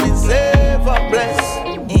 life is ever blessed.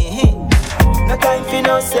 No time for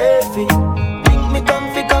no selfie. Bring me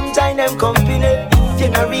comfy, come join them company. If you're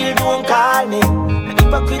not real, don't call me. And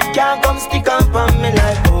if a quit can't come stick up on me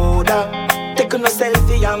like hold up. Take no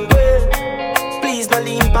selfie and well. Please no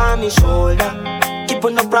lean on me shoulder. Keep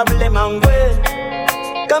on no problem and well.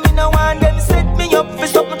 Come in now and them set me up for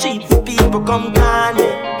something cheap. People come call me.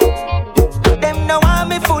 Them now want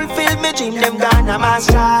me fulfill me dream. Them gonna mass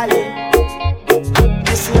Charlie.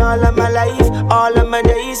 All of my life, all of my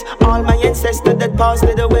days, all my ancestors that passed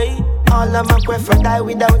it away. All of my prefer die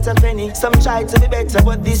without a penny. Some try to be better,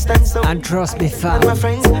 but distance away. And trust me, fam, my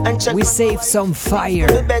friends, and we saved some fire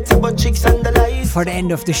better, but chicks and the lies. For the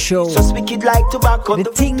end of the show. Just wicked like tobacco. The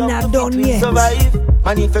thing not done yet. Survive.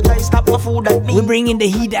 And if you try to stop my food at me, we bring in the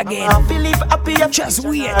heat again. I believe happy, just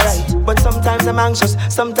wait. Right. But sometimes I'm anxious,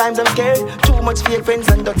 sometimes I'm scared. Too much fake friends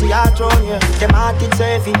and dirty heart around here. Them heart it's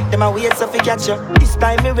heavy, them a wait so fi catch you. This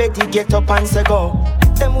time me ready, get up and say go.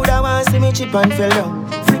 Them woulda want see me chip and fell down.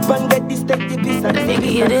 Flip and get this, take the piece and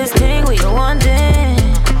nigga, you this thing we you wanting.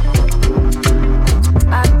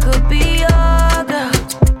 I could be your girl,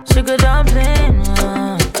 sugar dumpling.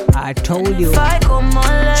 I told you,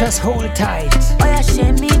 just hold tight. Oh yeah,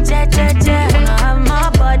 shimmy, ja. Wanna have my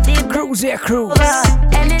body cruise, yeah, cruise.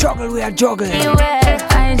 Juggle, we are juggling. I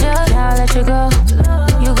just can't let you go.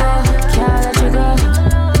 You go, can't let you go.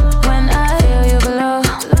 When I feel you below,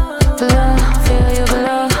 feel you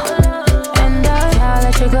below. And I can't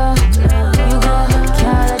let you go. You go,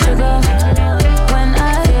 can't let you go. When I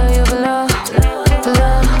feel you below,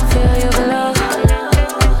 feel you below.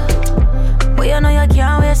 But you know you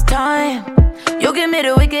can't waste time. You give me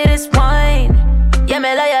the wickedest wine. Yeah,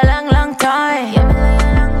 me like a long time.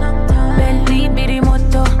 Bentley, bitty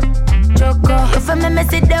moto, choco. You for me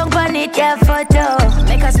sit down on it, yeah, photo.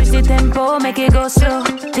 Make us switch the tempo, make it go slow.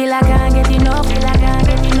 Till I can't get enough,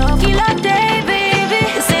 Kill a day, baby.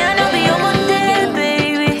 You say I know be your Monday,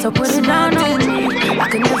 baby. So put it down on me. I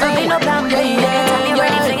could never be no plan, baby. Tell me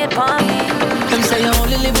ready, fling it on me. Them say you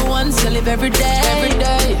only live once, you live every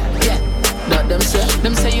day. Yeah. Not them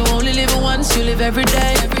say you only live once, you live every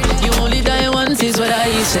day. You only die once is what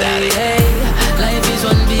I say. Hey, life is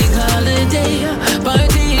one big holiday,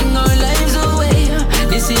 partying our lives away.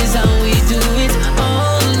 This is how we do it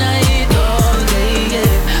all night, all day.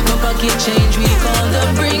 Yeah, my pocket change we call the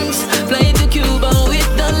brings. Fly to Cuba with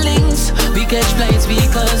the links. We catch flights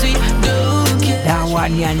because we do. That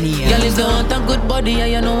one you need. Girl, if you want a good body, yeah,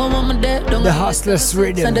 you know I'm on my dead. The Hustler's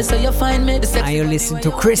Rhythm. And they say you find me. And you listen to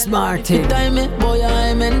Chris Martin. Time me, boy,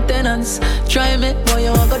 I'm maintenance. Try me, boy,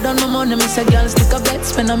 you want go down my money. Me say, girl, stick a bet.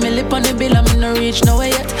 Spend a million on the bill, I'm in reach nowhere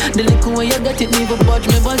yet. The little way you get it, me go budge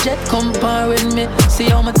me budget. Compare with me, see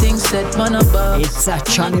how my things set, man, above. It's a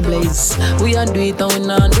Johnny Blaze. We are do it and we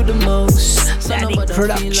not do the most. Static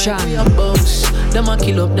production. Like we are boss. Them a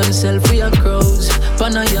kill up themselves, we are crows.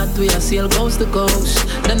 Pan a yacht, we are sail coast to coast.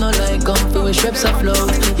 Them not like comfy, we strips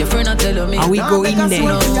afloat. Your friend not tell me. And we go in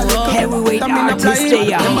there. Heavyweight artist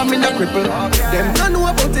there. Them don't know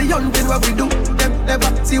about the young thing what we do. Them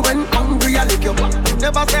never see when hungry I lick you.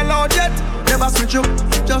 Never sell out yet, never switch up.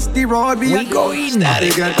 Just the road we go in.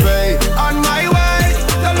 Static get paid. On my way,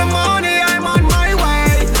 till the morning I'm on my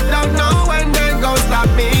way. Don't know when they go stop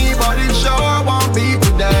me, but it sure won't be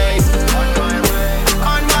today.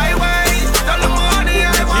 On my way, till the morning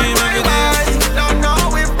I'm on my way. Don't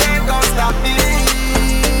know if they go stop me.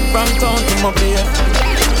 From town to my place,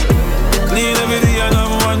 clean every day and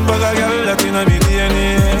I'm one bag of girl that in a big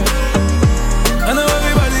DNA. I know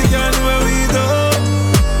everybody can do what we do.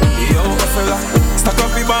 Yo, fella, stack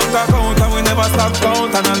up the bank account and we never stop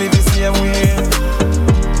count and I live the same way.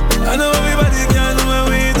 I know everybody can do what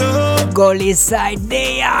we do. Goalie side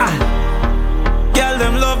there. Girl,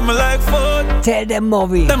 them love me like food. Tell them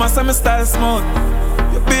movie. Them a say me style smooth.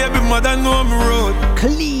 Your baby mother know me road.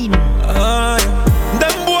 Clean. Yeah.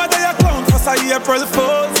 Them boy they account for say April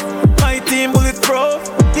Fools. My team bulletproof.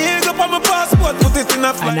 Dig up on my passport, put it in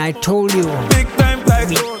a flight. And I told you, big time tight.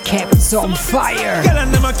 We kept some fire. Girl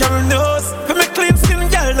and them a carry nose. For me clean skin,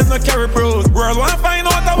 girl them a carry bros. World wanna find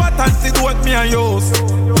out what antidote me and use.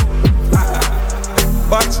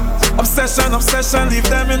 Watch, obsession, leave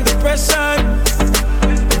them in depression.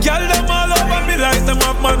 Girl, them all over me like them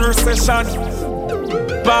have man recession.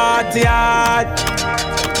 Party hard.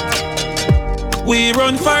 We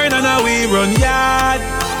run fine and now we run yard.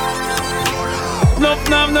 No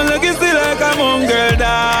legacy like a mongrel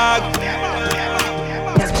dog.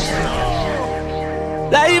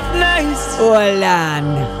 Life nice. Hold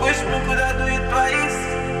on. Wish we could have do it twice.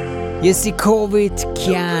 You see, COVID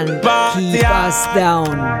can't keep us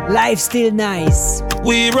down. Life's still nice.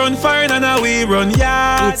 We run fine and now we run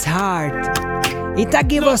yard. It's hard. It'll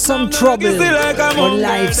give us some trouble, but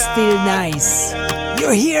life's still nice.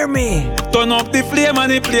 You hear me? Turn up the flame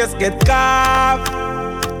and the place get carved.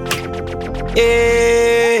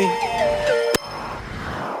 Hey.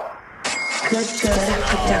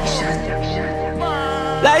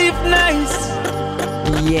 Life nice.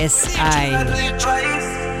 Yes,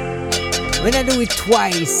 when I do it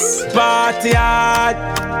twice, party hard.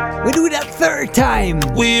 We do that third time.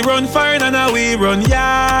 We run fine and now we run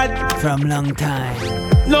yard. From long time.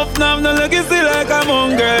 No legacy like a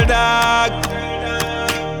mongrel dog.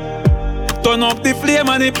 Turn up the flame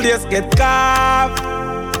and the place get carved.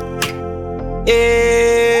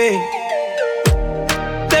 Hey.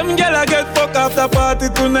 Them gyal get fuck after party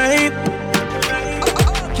tonight.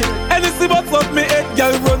 Anything but fuck me head,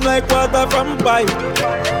 gyal run like water from pipe.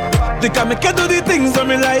 They can make you do the things that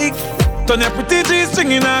me like. Turn your pretty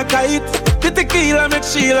G-string in a kite. The tequila make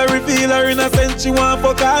Sheila reveal her innocence. She want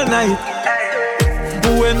fuck all night.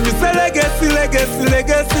 When we say legacy,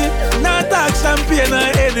 not talk champagne or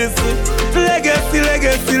Hennessy.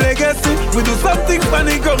 Legacy. We do something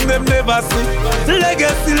funny, come them never see.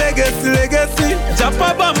 Legacy. Jump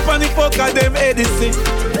a bump and the fuck of them Edison.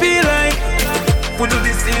 Feel like we do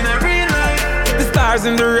this in a real life. The stars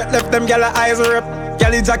in the red left them gyal eyes rip.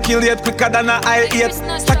 Gyal ejaculate quicker than a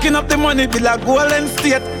I-8. Stacking up the money be like Golden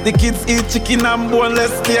State. The kids eat chicken and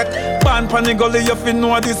boneless steak. Pan pan the gully you fi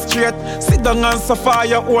know this straight. Sit down and suffer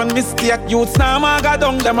your own mistake. Youths now maga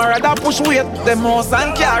down, them a rather push weight. Them house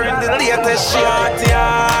and carrying the latest shit.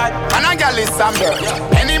 And a gyal is some dirt.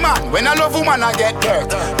 Any man, when I love woman I get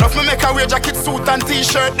hurt. Love me make a wear jacket, suit and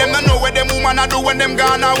t-shirt. Them don't know what them woman a do when them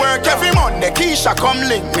gonna work. Every Monday Keisha come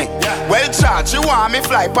link me. Well charged, you want me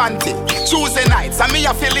fly panty. Tuesday nights, and me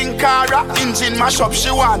a feeling Cara. Engine mash up, she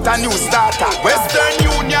want a new starter. Western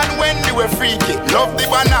Union, Wendy we freaky. Love the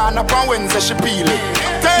banana, on Wednesday she peel it.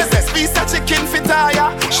 Thursday, piece of chicken fit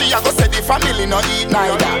tire. She a go say the family no eat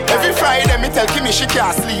neither. Every Friday, me tell Kimmy she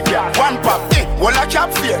can't sleep ya. One pop, well I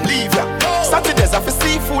cap fear, leave ya. Saturdays, I for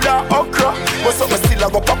seafood or okra. But something still a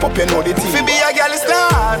go pop up, you know the thing. Fi be a girl is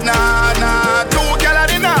nah. Two girl a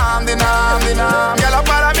the nam. Girl a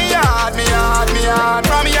follow me yard.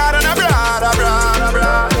 From yard and a brad.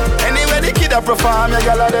 Anyway, the kid a perform, your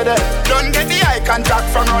girl a dead. Don't get the eye contact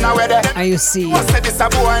from run away there. And you see, what said this a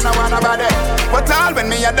boy and I wanna body. But all when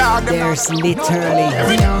me a dog, there's literally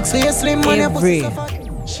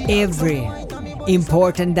every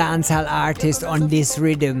important dancehall artist on this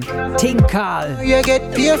rhythm. Tinkal. You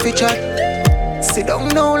get peer feature. Sit down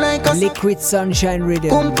now like a Liquid Sunshine Rhythm.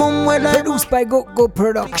 Produced by Go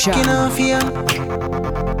Production.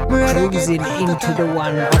 Cruising into the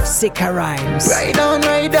one of Sicker Rhymes. Ride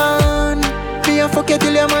on. Be a fuck you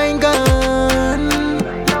till your mind gone.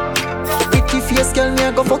 Pretty face girl, me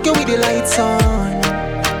a go fuck you with the lights on.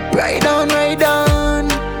 Ride on.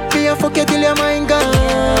 Be a fuck you till your mind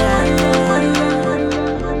gone.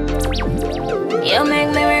 You make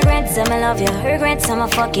me regret some I love you, regret some I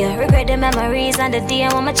fuck you, regret the memories and the day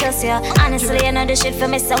I wanna trust you. Honestly, you know the shit for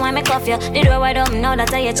me, so why me cuff you? The door wide open, know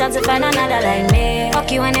that I your chance to find another like me.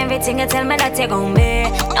 Fuck you and everything, you tell me that you gon' be.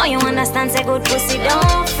 Now you understand, say good pussy,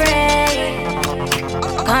 don't fret.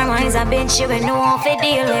 Karma is a bitch, you will know if it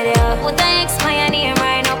deal with you. Put the X by your name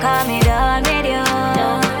right now, call me done with you.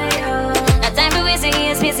 No time for wasting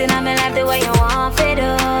years, missing on me life the way you want to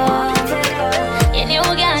do. You new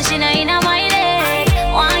girl, she know you know my day.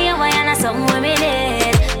 Why you want something with me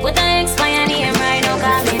dead? Put the X by your name right now,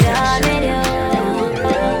 call me done with you.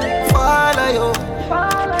 Follow you.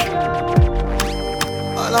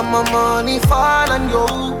 All of my money fall on you.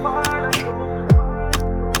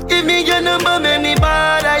 Give me your number, make me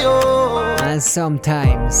bother you. And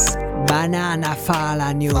sometimes banana fall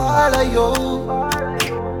on you. Follow you.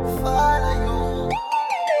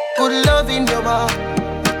 Good love in your mouth.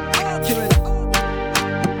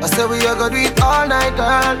 I said we are gonna do it all night,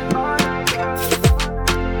 girl.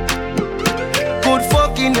 Good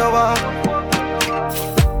fucking your mouth.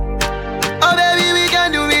 Oh baby, we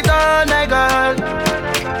can do it all night, girl.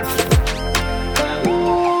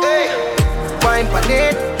 Hey, wine pan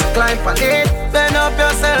it, climb pan it, bend up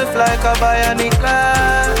yourself like like a bionic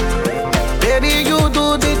glass. Baby, you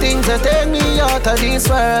do the things that take me out of this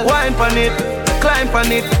world. Wine pon it, climb pon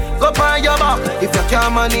it, go on your back if you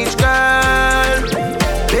can't manage, girl.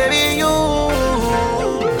 Baby, you.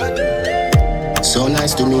 So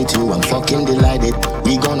nice to meet you, I'm fucking delighted.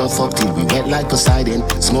 We gonna fuck till we wet like Poseidon.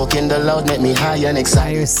 Smoking the loud make me high and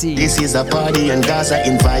excited. This is a party and guys are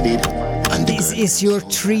invited. And this is your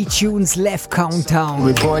 3 tunes left countdown.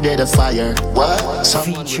 Reported a fire. What?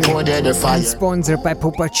 Featured reported a fire. And sponsored by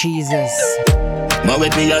Papa Jesus. But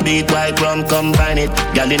with me a beat white rum combine it.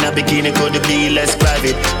 Girl in a bikini could be less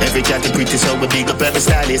private. Every cat is pretty so we big up every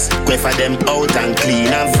stylist. Quay for them out and clean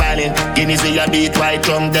and violent. Guineas with a beat white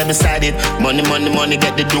rum them beside it. Money, money, money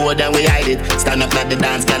get the door then we hide it. Stand up like the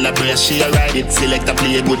dance, girl a brace she a ride it. Select a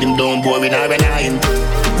play good him down boring or relying.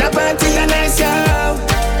 The party a nice yo.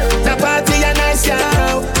 The party a nice yo.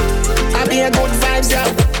 I be a good vibes yo.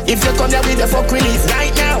 If you come here with the fuck relief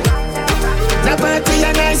right now. The party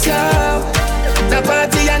a nice yo. The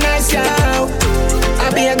party a nice yo. I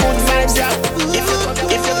be a good vibes yo. If you come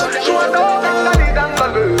she want a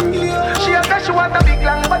gangali. She a she want a big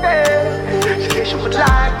long body. She say she would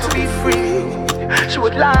like to be free. She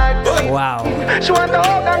would like to be free. Wow. She want a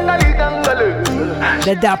gangali.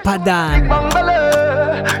 The Dapadan.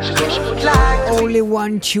 She say she would like to only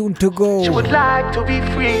one tune to go. She would like to be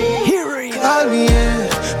free. Hear it. Call me, yeah.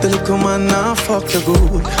 The little man now fuck you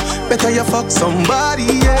good. Better you fuck somebody,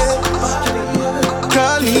 yeah.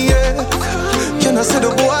 Call me, yeah. You know say the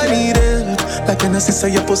boy need it. Like when I say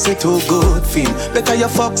your pussy too good feel. Better you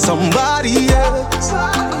fuck somebody, yeah.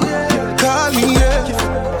 Call me, yeah.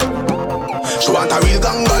 She want a real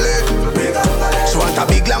gangali. She want a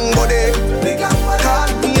big long body. Call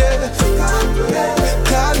me, yeah.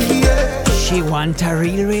 Call me, yeah. She want a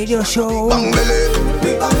real radio show.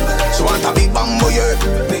 She want a big bamboo, yeah.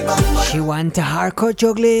 She want a hardcore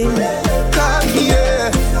juggling. Call me,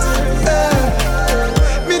 yeah.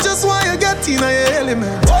 Me just want you get in your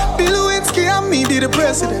element. Bill Lewinsky and me be the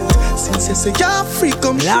president. Since you say you're free,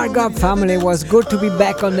 come Larg Up family, was good to be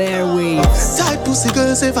back on the airwaves. Tight pussy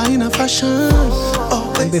girls ever in a fashion.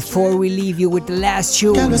 And before we leave you with the last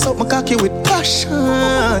tune, my cocky with passion.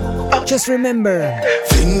 Just remember,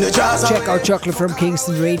 check out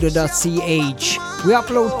chocolatefromkingstonradio.ch. We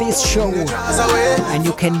upload this show and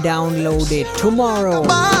you can download it tomorrow.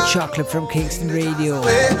 Chocolate from Kingston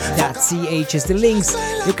Radio.ch is the links.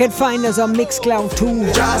 You can find us on Mixcloud too.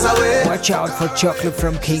 Watch out for Chocolate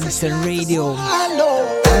from Kingston Radio.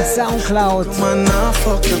 On SoundCloud,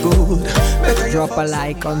 drop a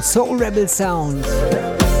like on Soul Rebel Sound.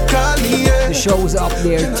 The show's up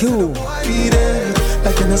there too.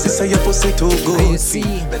 And you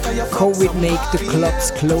see, COVID make the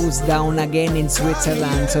clubs close down again in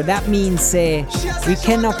Switzerland. So that means we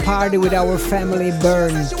cannot party with our family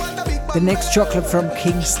burn. The next Chocolate from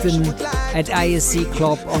Kingston at ISC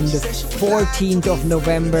Club on the 14th of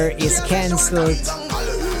November is cancelled.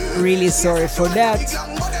 Really sorry for that,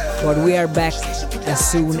 but we are back as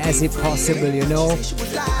soon as it possible, you know.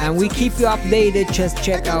 And we keep you updated. Just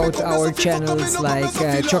check out our channels like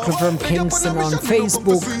Chocolate from Kingston on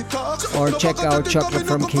Facebook, or check out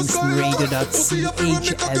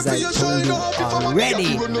chocolatefromkingstonradio.ch as I told you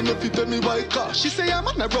already.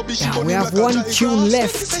 Now we have one tune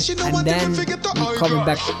left and then we're coming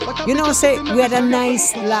back. You know, we had a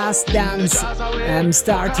nice last dance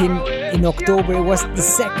starting in October. It was the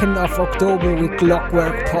 2nd of October with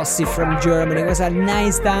Clockwork Posse from Germany. It was a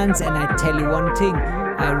nice dance, and I tell you one thing,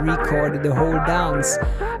 I recorded the whole dance,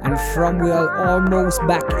 and from we are almost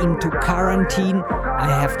back into quarantine, I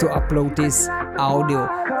have to upload this audio.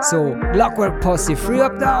 So Clockwork Posse, free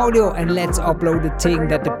up the audio and let's upload the thing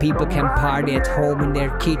that the people can party at home, in their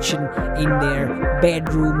kitchen, in their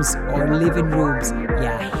bedrooms or living rooms.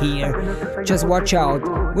 Yeah, here. Just watch out.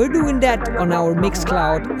 We're doing that on our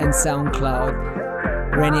Mixcloud and SoundCloud.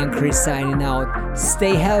 Rennie and Chris signing out.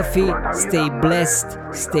 Stay healthy, stay blessed,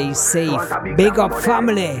 stay safe. Big up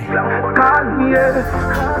family. Call me, yeah.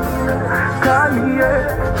 Call me,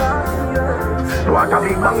 yeah. You want a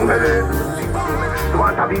big bang, baby? You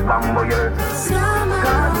want a big bang, yeah. Call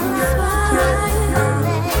me, yeah.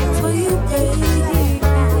 For you, baby,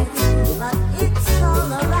 but it's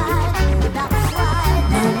all alright. That's right.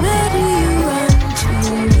 Now where do you run to?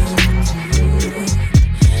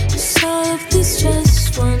 Solve this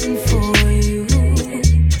just one for you.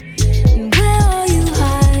 And where are you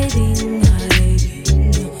hiding?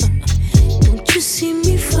 Don't you see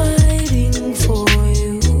me fighting for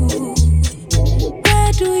you?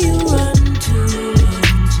 Where do you run to?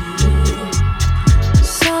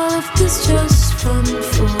 Solve this just one for you.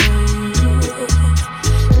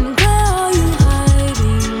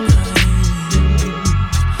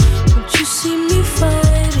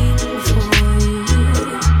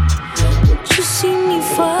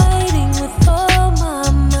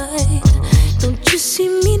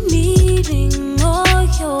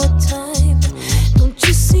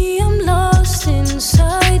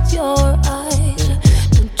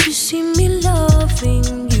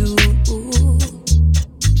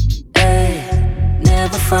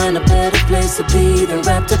 breathing,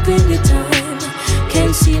 wrapped up in your time.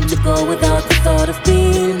 Can't seem to go without the thought of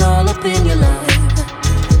being all up in your life.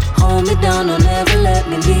 Hold me down, don't ever let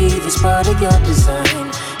me leave. It's part of your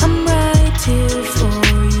design. I'm right here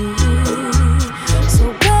for you. So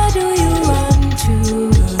where do you run to?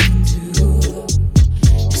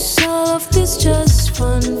 'Cause all of this just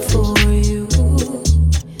fun for you.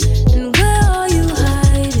 And where are you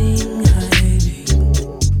hiding?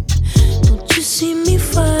 Don't you see me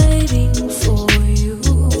fighting for you?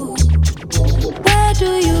 Where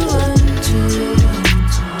do you run to?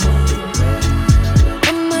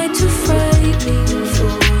 Am I too frightening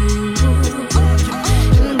for you?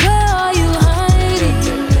 And where are you hiding?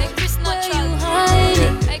 Hey, Chris Natural.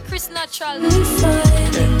 Hey, Chris Natural.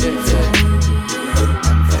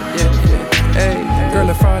 Hey, girl,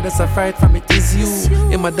 the farthest I fight from it is you.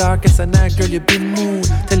 In my darkest of night, girl, you been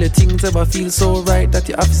moved. Tell your things ever feel so right that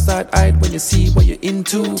you have to start hide when you see what you're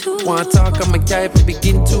into. Wanna talk, I'm a guy if I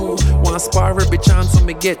begin to. Wanna spar every chance when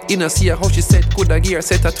me get in. I see how she said, could I hear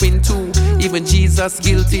set a twin too. Even Jesus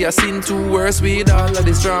guilty, I sin too. Worse with all of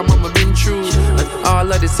this drama I've been through. And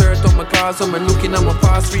all of this hurt on my cause when I'm looking at my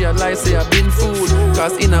past, realize say I've been fooled.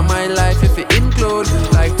 Cause in my life, if it include,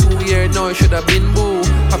 like 2 years now, it should have been boo.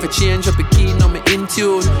 Have to change up the key, now me in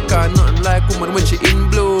tune. Cause nothing like woman when she in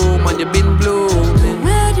bloom. And you been blue.